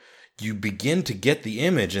through, you begin to get the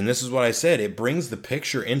image. And this is what I said. It brings the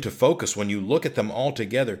picture into focus. When you look at them all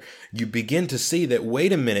together, you begin to see that,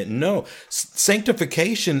 wait a minute, no,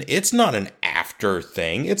 sanctification, it's not an after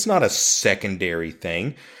thing. It's not a secondary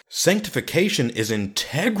thing. Sanctification is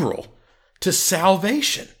integral to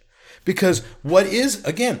salvation. Because what is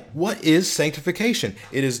sanctification?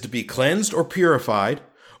 It is to be cleansed or purified,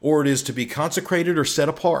 or it is to be consecrated or set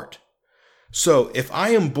apart. So if I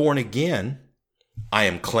am born again, I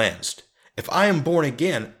am cleansed. If I am born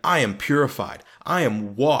again, I am purified. I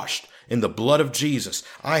am washed in the blood of Jesus.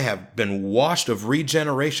 I have been washed of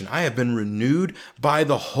regeneration. I have been renewed by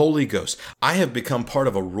the Holy Ghost. I have become part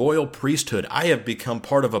of a royal priesthood. I have become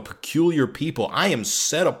part of a peculiar people. I am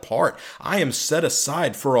set apart. I am set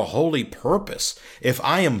aside for a holy purpose. If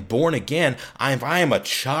I am born again, if I am a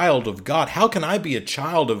child of God, how can I be a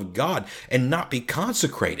child of God and not be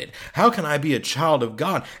consecrated? How can I be a child of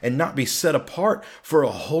God and not be set apart for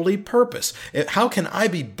a holy purpose? How can I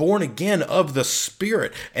be born again of the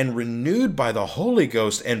Spirit and renewed by the Holy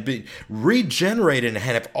Ghost and be regenerated and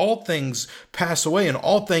have all things pass away and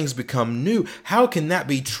all things become new? How can that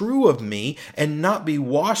be true of me and not be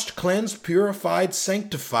washed, cleansed, purified,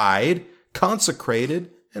 sanctified, consecrated,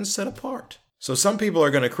 and set apart? So some people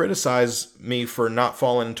are going to criticize me for not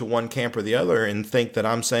falling into one camp or the other and think that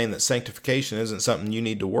I'm saying that sanctification isn't something you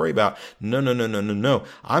need to worry about. No.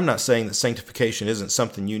 I'm not saying that sanctification isn't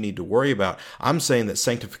something you need to worry about. I'm saying that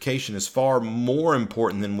sanctification is far more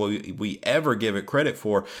important than we ever give it credit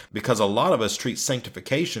for, because a lot of us treat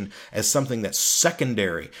sanctification as something that's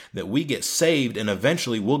secondary, that we get saved and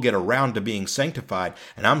eventually we'll get around to being sanctified.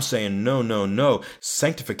 And I'm saying no.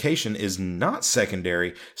 Sanctification is not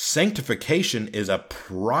secondary. Sanctification is a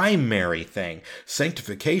primary thing.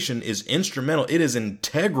 Sanctification is instrumental. It is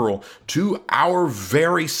integral to our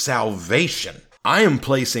very salvation. I am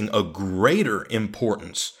placing a greater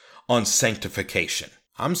importance on sanctification.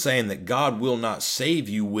 I'm saying that God will not save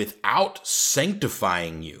you without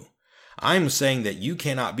sanctifying you. I'm saying that you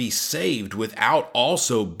cannot be saved without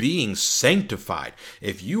also being sanctified.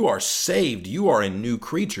 If you are saved, you are a new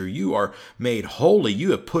creature. You are made holy.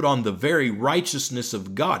 You have put on the very righteousness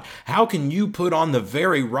of God. How can you put on the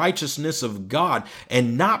very righteousness of God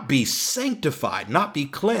and not be sanctified, not be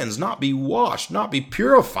cleansed, not be washed, not be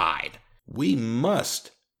purified? We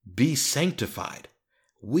must be sanctified.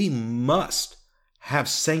 We must have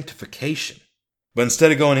sanctification. But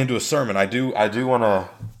instead of going into a sermon, I do want to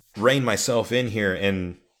rein myself in here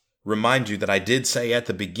and remind you that I did say at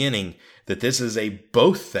the beginning that this is a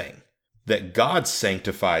both thing, that God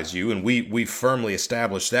sanctifies you, and we firmly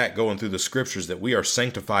established that going through the scriptures, that we are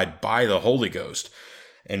sanctified by the Holy Ghost.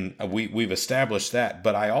 And we've established that.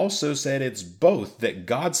 But I also said it's both, that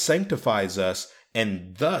God sanctifies us,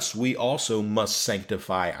 and thus we also must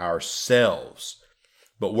sanctify ourselves.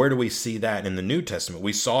 But where do we see that in the New Testament?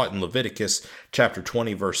 We saw it in Leviticus chapter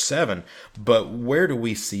 20, verse 7. But where do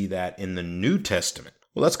we see that in the New Testament?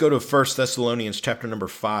 Well, let's go to 1 Thessalonians chapter number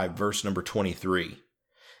 5, verse number 23.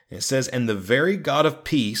 It says, "And the very God of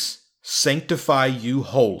peace sanctify you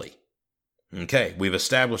wholly." Okay, we've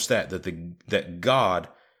established that God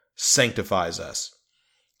sanctifies us.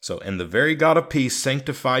 So, "And the very God of peace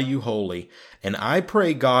sanctify you wholly. And I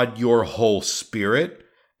pray, God, your whole spirit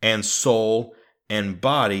and soul and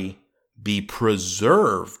body be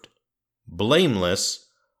preserved blameless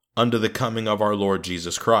unto the coming of our Lord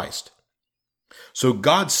Jesus Christ." So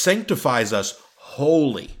God sanctifies us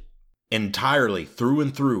wholly, entirely, through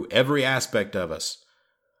and through, every aspect of us.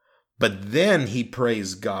 But then he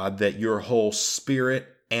prays God that your whole spirit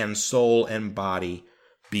and soul and body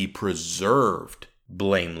be preserved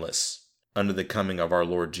blameless unto the coming of our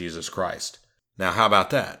Lord Jesus Christ. Now, how about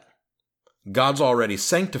that? God's already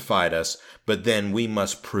sanctified us, but then we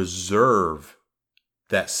must preserve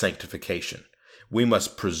that sanctification. We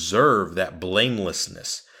must preserve that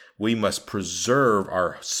blamelessness. We must preserve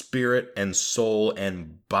our spirit and soul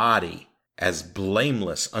and body as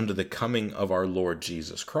blameless unto the coming of our Lord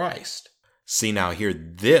Jesus Christ. See now here,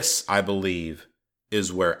 this, I believe,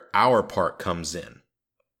 is where our part comes in,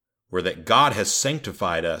 where that God has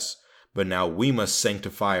sanctified us, but now we must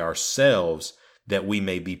sanctify ourselves that we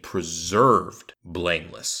may be preserved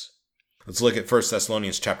blameless. Let's look at 1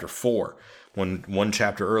 Thessalonians chapter 4, one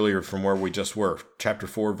chapter earlier from where we just were, chapter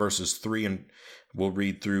 4, verses 3, and we'll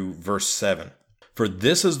read through verse 7. "For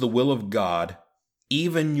this is the will of God,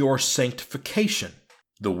 even your sanctification."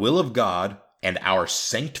 The will of God and our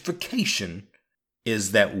sanctification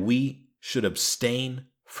is that we should abstain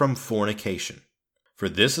from fornication. "For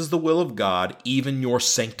this is the will of God, even your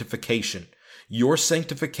sanctification." Your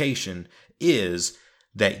sanctification is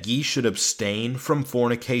that ye should abstain from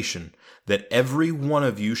fornication, that every one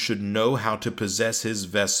of you should know how to possess his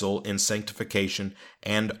vessel in sanctification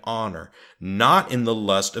and honor, not in the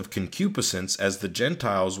lust of concupiscence as the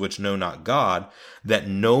Gentiles which know not God, that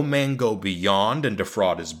no man go beyond and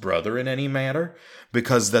defraud his brother in any matter,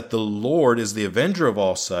 because that the Lord is the avenger of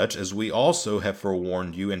all such, as we also have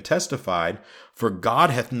forewarned you and testified, for God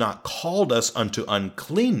hath not called us unto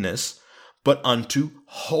uncleanness, but unto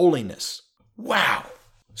holiness. Wow!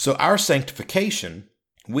 So our sanctification,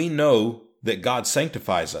 we know that God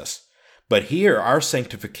sanctifies us. But here, our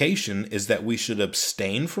sanctification is that we should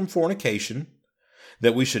abstain from fornication,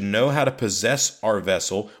 that we should know how to possess our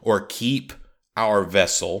vessel or keep our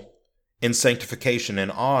vessel in sanctification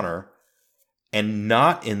and honor, and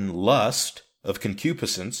not in lust of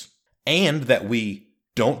concupiscence, and that we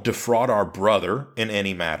don't defraud our brother in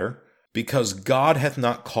any matter, because God hath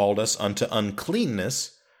not called us unto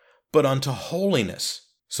uncleanness, but unto holiness.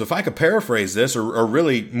 So if I could paraphrase this, or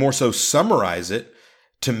really more so summarize it,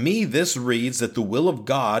 to me this reads that the will of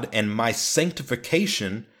God and my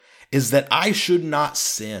sanctification is that I should not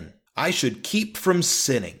sin. I should keep from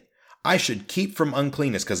sinning. I should keep from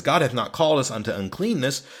uncleanness, because God hath not called us unto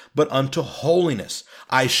uncleanness, but unto holiness.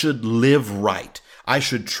 I should live right. I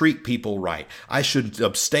should treat people right. I should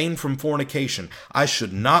abstain from fornication. I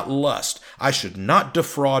should not lust. I should not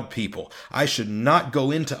defraud people. I should not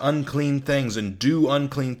go into unclean things and do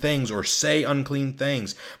unclean things or say unclean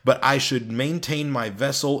things, but I should maintain my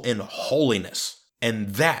vessel in holiness.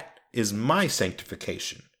 And that is my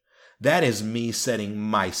sanctification. That is me setting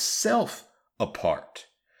myself apart.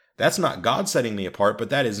 That's not God setting me apart,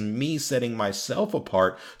 but that is me setting myself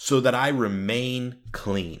apart so that I remain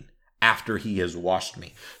clean after he has washed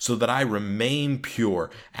me, so that I remain pure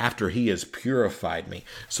after he has purified me,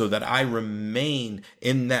 so that I remain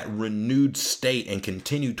in that renewed state and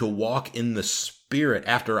continue to walk in the Spirit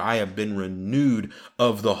after I have been renewed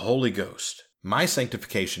of the Holy Ghost. My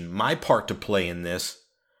sanctification, my part to play in this,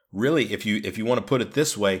 really, if you want to put it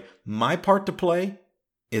this way, my part to play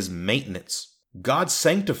is maintenance. God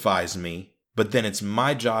sanctifies me, but then it's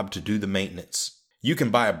my job to do the maintenance. You can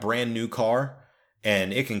buy a brand new car,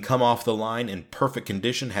 and it can come off the line in perfect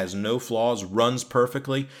condition, has no flaws, runs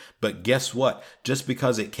perfectly. But guess what? Just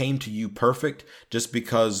because it came to you perfect, just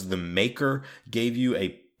because the maker gave you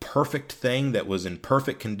a perfect thing that was in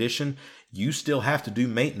perfect condition, you still have to do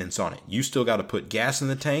maintenance on it. You still got to put gas in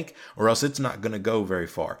the tank or else it's not going to go very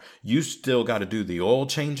far. You still got to do the oil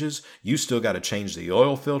changes. You still got to change the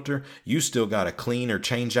oil filter. You still got to clean or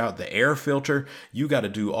change out the air filter. You got to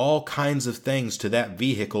do all kinds of things to that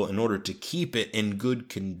vehicle in order to keep it in good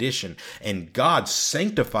condition. And God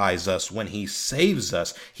sanctifies us when He saves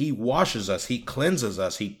us. He washes us. He cleanses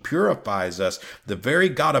us. He purifies us. The very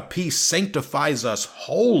God of peace sanctifies us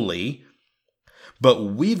wholly. But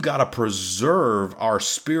we've got to preserve our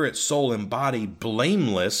spirit, soul, and body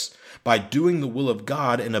blameless by doing the will of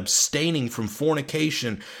God and abstaining from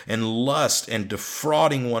fornication and lust and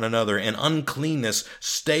defrauding one another and uncleanness.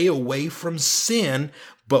 Stay away from sin,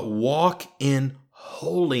 but walk in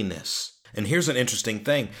holiness. And here's an interesting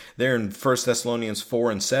thing. There in 1 Thessalonians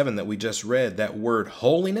 4 and 7 that we just read, that word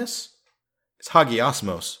holiness, it's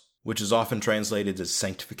hagiosmos, which is often translated as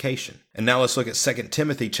sanctification. And now let's look at 2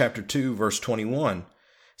 Timothy chapter 2, verse 21. It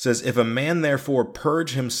says, if a man therefore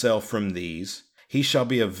purge himself from these, he shall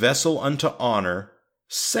be a vessel unto honor,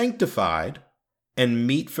 sanctified, and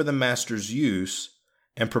meet for the master's use,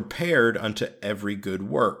 and prepared unto every good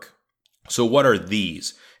work. So what are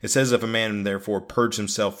these? It says, if a man therefore purge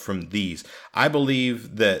himself from these. I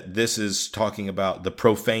believe that this is talking about the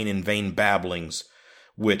profane and vain babblings,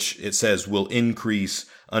 which it says will increase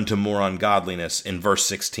unto more ungodliness in verse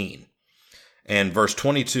 16. And verse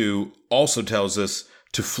 22 also tells us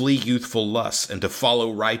to flee youthful lusts and to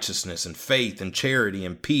follow righteousness and faith and charity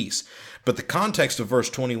and peace. But the context of verse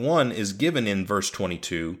 21 is given in verse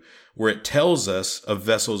 22, where it tells us of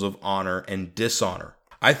vessels of honor and dishonor.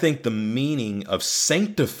 I think the meaning of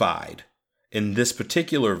sanctified in this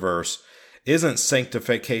particular verse isn't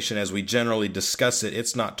sanctification as we generally discuss it.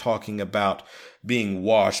 It's not talking about being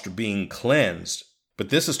washed or being cleansed, but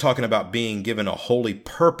this is talking about being given a holy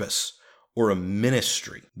purpose or a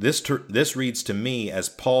ministry. This reads to me as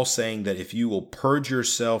Paul saying that if you will purge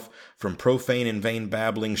yourself from profane and vain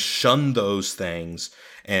babbling, shun those things,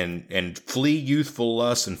 and flee youthful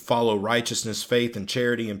lusts and follow righteousness, faith, and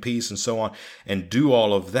charity and peace and so on, and do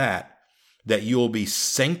all of that, that you will be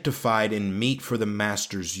sanctified and meet for the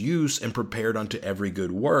master's use and prepared unto every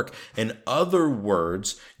good work. In other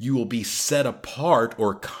words, you will be set apart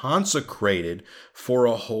or consecrated for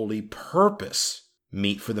a holy purpose.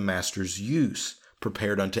 Meet for the master's use,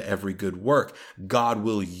 prepared unto every good work. God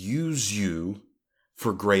will use you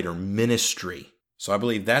for greater ministry. So I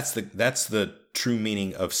believe that's the true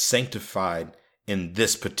meaning of sanctified in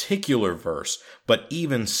this particular verse. But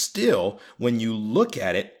even still, when you look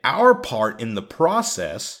at it, our part in the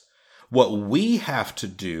process, what we have to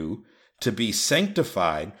do to be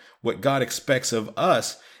sanctified, what God expects of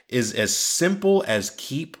us, is as simple as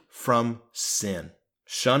keep from sin.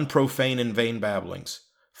 Shun profane and vain babblings.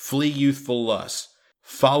 Flee youthful lusts.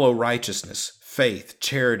 Follow righteousness, faith,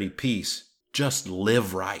 charity, peace. Just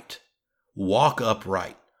live right. Walk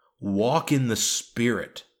upright. Walk in the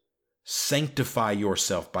Spirit. Sanctify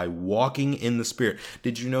yourself by walking in the Spirit.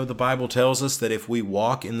 Did you know the Bible tells us that if we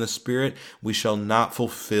walk in the Spirit, we shall not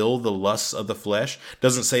fulfill the lusts of the flesh?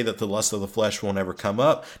 Doesn't say that the lust of the flesh won't ever come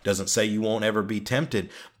up. Doesn't say you won't ever be tempted,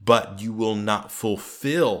 but you will not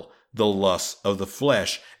fulfill the lusts of the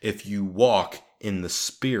flesh if you walk in the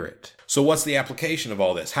Spirit. So what's the application of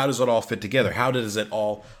all this? How does it all fit together? How does it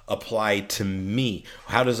all apply to me?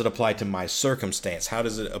 How does it apply to my circumstance? How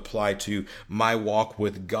does it apply to my walk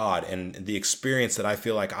with God and the experience that I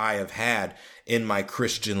feel like I have had in my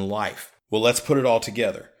Christian life? Well, let's put it all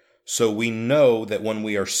together. So we know that when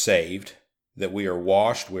we are saved, that we are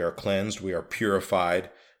washed, we are cleansed, we are purified,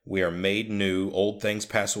 we are made new. Old things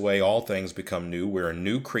pass away, all things become new. We're a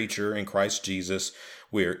new creature in Christ Jesus.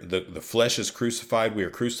 The flesh is crucified. We are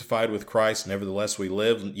crucified with Christ. Nevertheless, we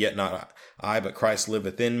live, yet not I, but Christ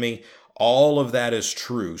liveth in me. All of that is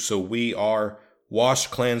true. So we are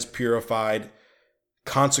washed, cleansed, purified,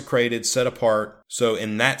 consecrated, set apart. So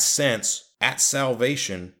in that sense, at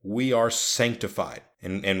salvation, we are sanctified.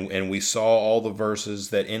 And we saw all the verses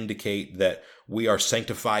that indicate that we are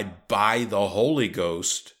sanctified by the Holy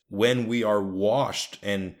Ghost when we are washed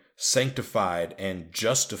and sanctified and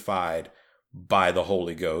justified by the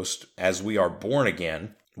Holy Ghost as we are born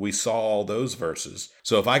again. We saw all those verses.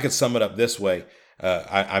 So if I could sum it up this way,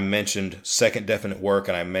 I mentioned second definite work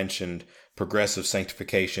and I mentioned progressive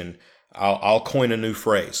sanctification. I'll coin a new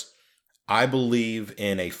phrase. I believe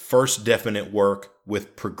in a first definite work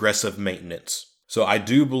with progressive maintenance. So I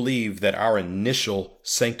do believe that our initial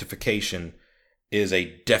sanctification is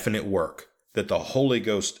a definite work, that the Holy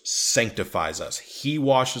Ghost sanctifies us. He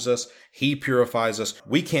washes us. He purifies us.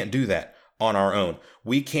 We can't do that. on our own.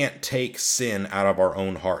 We can't take sin out of our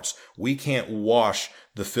own hearts. We can't wash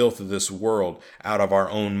the filth of this world out of our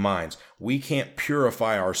own minds. We can't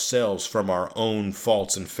purify ourselves from our own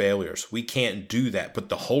faults and failures. We can't do that, but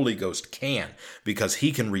the Holy Ghost can, because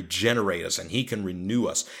he can regenerate us and he can renew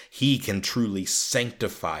us. He can truly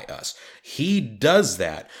sanctify us. He does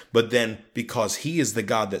that, but then because he is the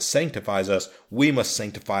God that sanctifies us, we must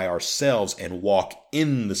sanctify ourselves and walk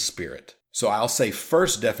in the Spirit. So I'll say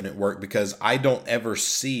first definite work because I don't ever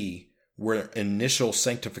see where initial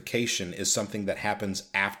sanctification is something that happens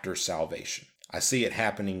after salvation. I see it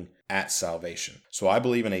happening at salvation. So I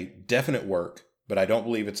believe in a definite work, but I don't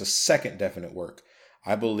believe it's a second definite work.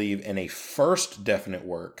 I believe in a first definite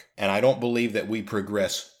work, and I don't believe that we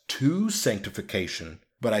progress to sanctification,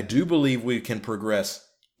 but I do believe we can progress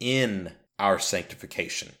in our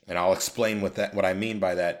sanctification. And I'll explain what I mean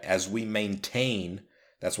by that as we maintain.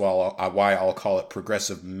 That's why I'll call it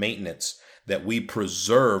progressive maintenance, that we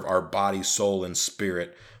preserve our body, soul, and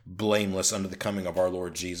spirit blameless under the coming of our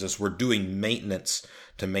Lord Jesus. We're doing maintenance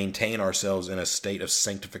to maintain ourselves in a state of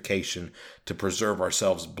sanctification, to preserve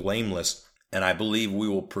ourselves blameless. And I believe we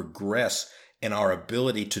will progress in our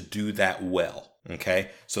ability to do that well. Okay?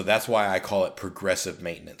 So that's why I call it progressive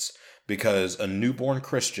maintenance. Because a newborn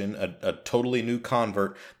Christian, a totally new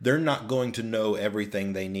convert, they're not going to know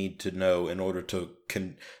everything they need to know in order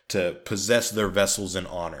to possess their vessels in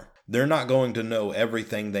honor. They're not going to know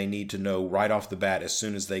everything they need to know right off the bat as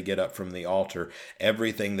soon as they get up from the altar,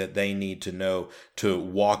 everything that they need to know to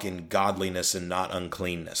walk in godliness and not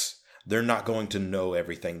uncleanness. They're not going to know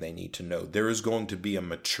everything they need to know. There is going to be a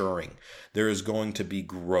maturing. There is going to be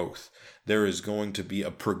growth. There is going to be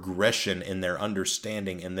a progression in their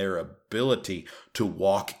understanding and their ability to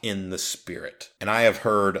walk in the Spirit. And I have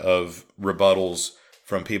heard of rebuttals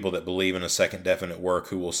from people that believe in a second definite work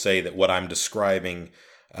who will say that what I'm describing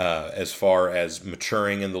as far as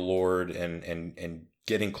maturing in the Lord and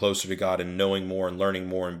getting closer to God and knowing more and learning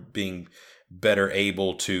more and being better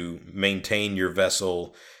able to maintain your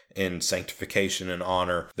vessel in sanctification and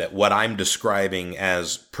honor, that what I'm describing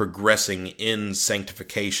as progressing in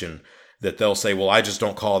sanctification, that they'll say, well, I just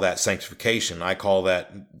don't call that sanctification. I call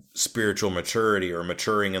that spiritual maturity or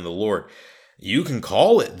maturing in the Lord. You can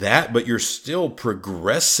call it that, but you're still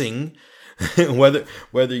progressing.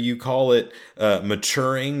 whether you call it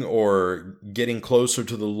maturing or getting closer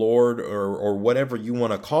to the Lord or whatever you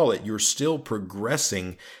want to call it, you're still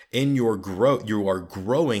progressing in your growth. You are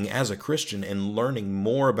growing as a Christian and learning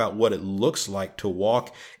more about what it looks like to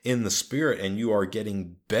walk in the Spirit, and you are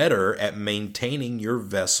getting better at maintaining your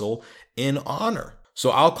vessel in honor. So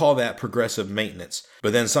I'll call that progressive maintenance.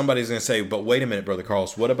 But then somebody's going to say, but wait a minute, Brother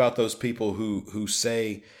Carlos, what about those people who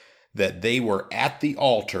say that they were at the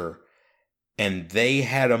altar and they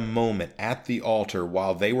had a moment at the altar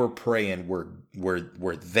while they were praying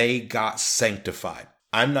where they got sanctified?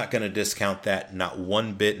 I'm not going to discount that, not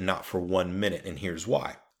one bit, not for 1 minute. And here's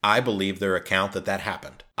why. I believe their account that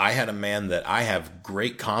happened. I had a man that I have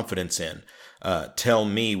great confidence in tell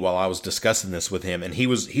me while I was discussing this with him, and he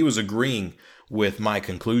was agreeing with my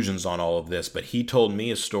conclusions on all of this, but he told me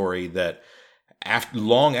a story that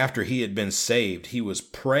long after he had been saved, he was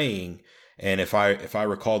praying. And if I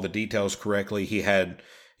recall the details correctly, he had,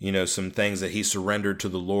 some things that he surrendered to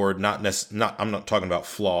the Lord. I'm not talking about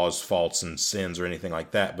flaws, faults, and sins or anything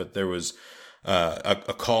like that, but there was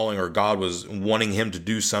a calling, or God was wanting him to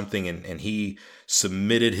do something, and he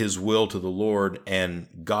submitted his will to the Lord, and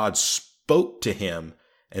God spoke to him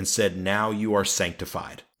and said, "Now you are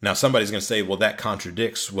sanctified." Now somebody's going to say, well, that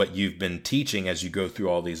contradicts what you've been teaching as you go through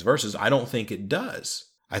all these verses. I don't think it does.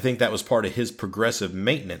 I think that was part of his progressive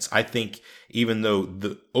maintenance. I think even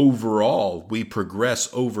though overall we progress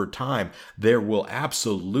over time, there will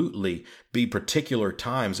absolutely be particular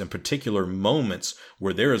times and particular moments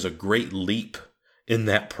where there is a great leap in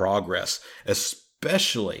that progress,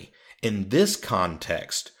 especially in this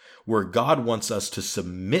context where God wants us to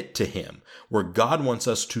submit to him, where God wants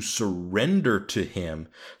us to surrender to him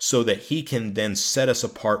so that he can then set us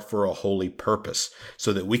apart for a holy purpose,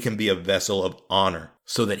 so that we can be a vessel of honor,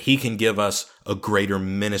 so that he can give us a greater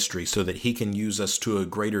ministry, so that he can use us to a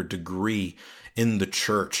greater degree in the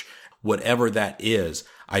church. Whatever that is,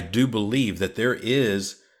 I do believe that there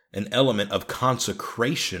is an element of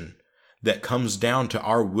consecration that comes down to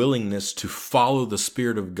our willingness to follow the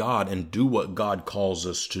Spirit of God and do what God calls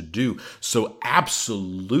us to do. So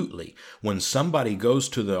absolutely, when somebody goes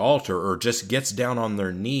to the altar or just gets down on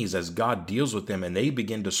their knees as God deals with them and they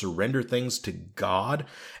begin to surrender things to God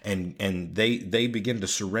and they begin to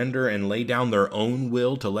surrender and lay down their own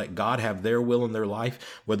will to let God have their will in their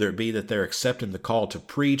life, whether it be that they're accepting the call to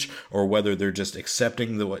preach or whether they're just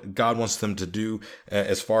accepting what God wants them to do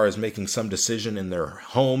as far as making some decision in their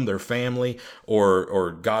home, their family,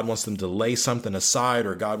 or God wants them to lay something aside,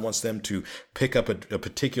 or God wants them to pick up a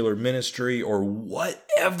particular ministry, or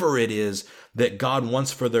whatever it is that God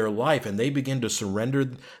wants for their life, and they begin to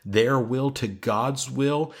surrender their will to God's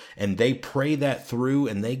will, and they pray that through,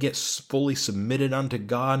 and they get fully submitted unto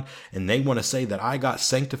God, and they want to say that I got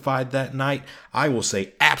sanctified that night, I will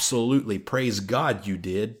say absolutely, praise God you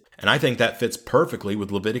did. And I think that fits perfectly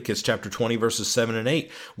with Leviticus chapter 20, verses 7 and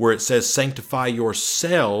 8, where it says, sanctify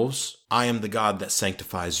yourselves. I am the God that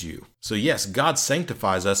sanctifies you. So yes, God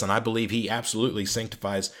sanctifies us, and I believe he absolutely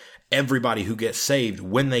sanctifies everybody who gets saved.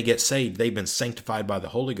 When they get saved, they've been sanctified by the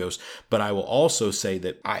Holy Ghost. But I will also say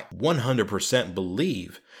that I 100%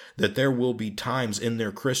 believe that there will be times in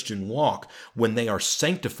their Christian walk when they are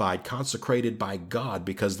sanctified, consecrated by God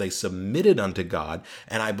because they submitted unto God.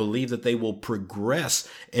 And I believe that they will progress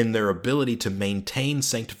in their ability to maintain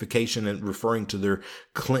sanctification, and referring to their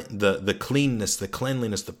the cleanness, the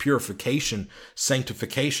cleanliness, the purification,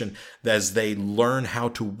 sanctification, as they learn how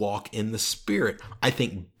to walk in the Spirit. I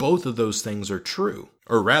think both of those things are true.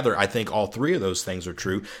 Or rather, I think all three of those things are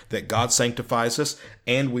true, that God sanctifies us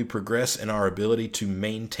and we progress in our ability to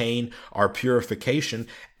maintain our purification,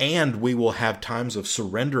 and we will have times of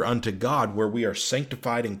surrender unto God where we are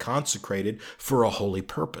sanctified and consecrated for a holy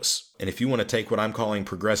purpose. And if you want to take what I'm calling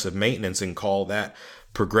progressive maintenance and call that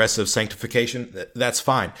progressive sanctification, that's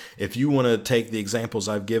fine. If you want to take the examples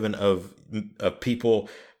I've given of people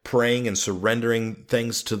praying and surrendering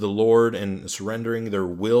things to the Lord and surrendering their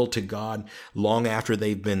will to God long after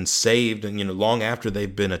they've been saved and, long after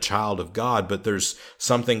they've been a child of God, but there's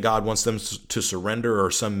something God wants them to surrender or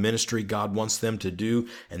some ministry God wants them to do,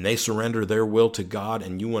 and they surrender their will to God,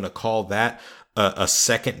 and you want to call that a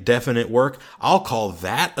second definite work, I'll call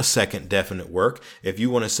that a second definite work. If you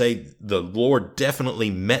want to say the Lord definitely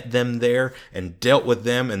met them there and dealt with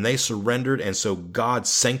them and they surrendered, and so God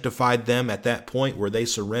sanctified them at that point where they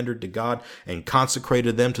surrendered to God and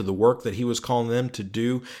consecrated them to the work that he was calling them to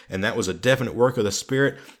do, and that was a definite work of the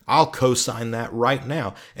Spirit, I'll co-sign that right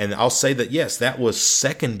now. And I'll say that, yes, that was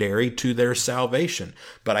secondary to their salvation.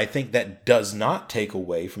 But I think that does not take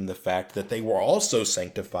away from the fact that they were also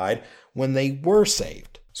sanctified when they were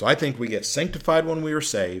saved. So I think we get sanctified when we are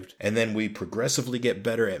saved, and then we progressively get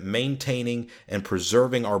better at maintaining and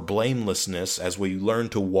preserving our blamelessness as we learn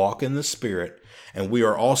to walk in the Spirit. And we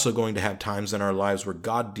are also going to have times in our lives where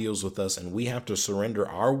God deals with us and we have to surrender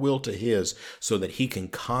our will to his so that he can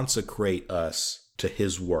consecrate us to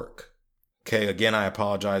his work. Okay, again, I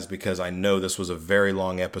apologize because I know this was a very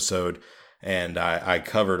long episode. And I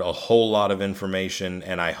covered a whole lot of information,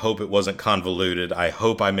 and I hope it wasn't convoluted. I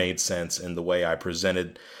hope I made sense in the way I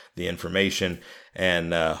presented the information.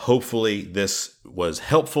 And hopefully this was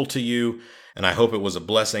helpful to you, and I hope it was a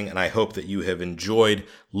blessing, and I hope that you have enjoyed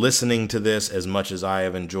listening to this as much as I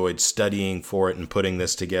have enjoyed studying for it and putting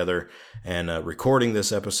this together and recording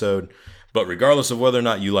this episode. But regardless of whether or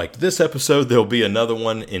not you liked this episode, there'll be another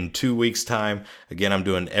one in 2 weeks' time. Again, I'm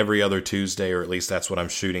doing every other Tuesday, or at least that's what I'm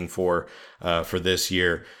shooting for this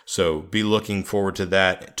year. So be looking forward to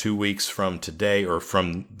that 2 weeks from today, or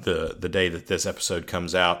from the day that this episode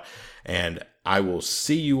comes out. And I will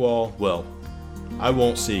see you all. Well, I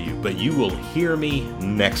won't see you, but you will hear me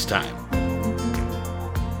next time.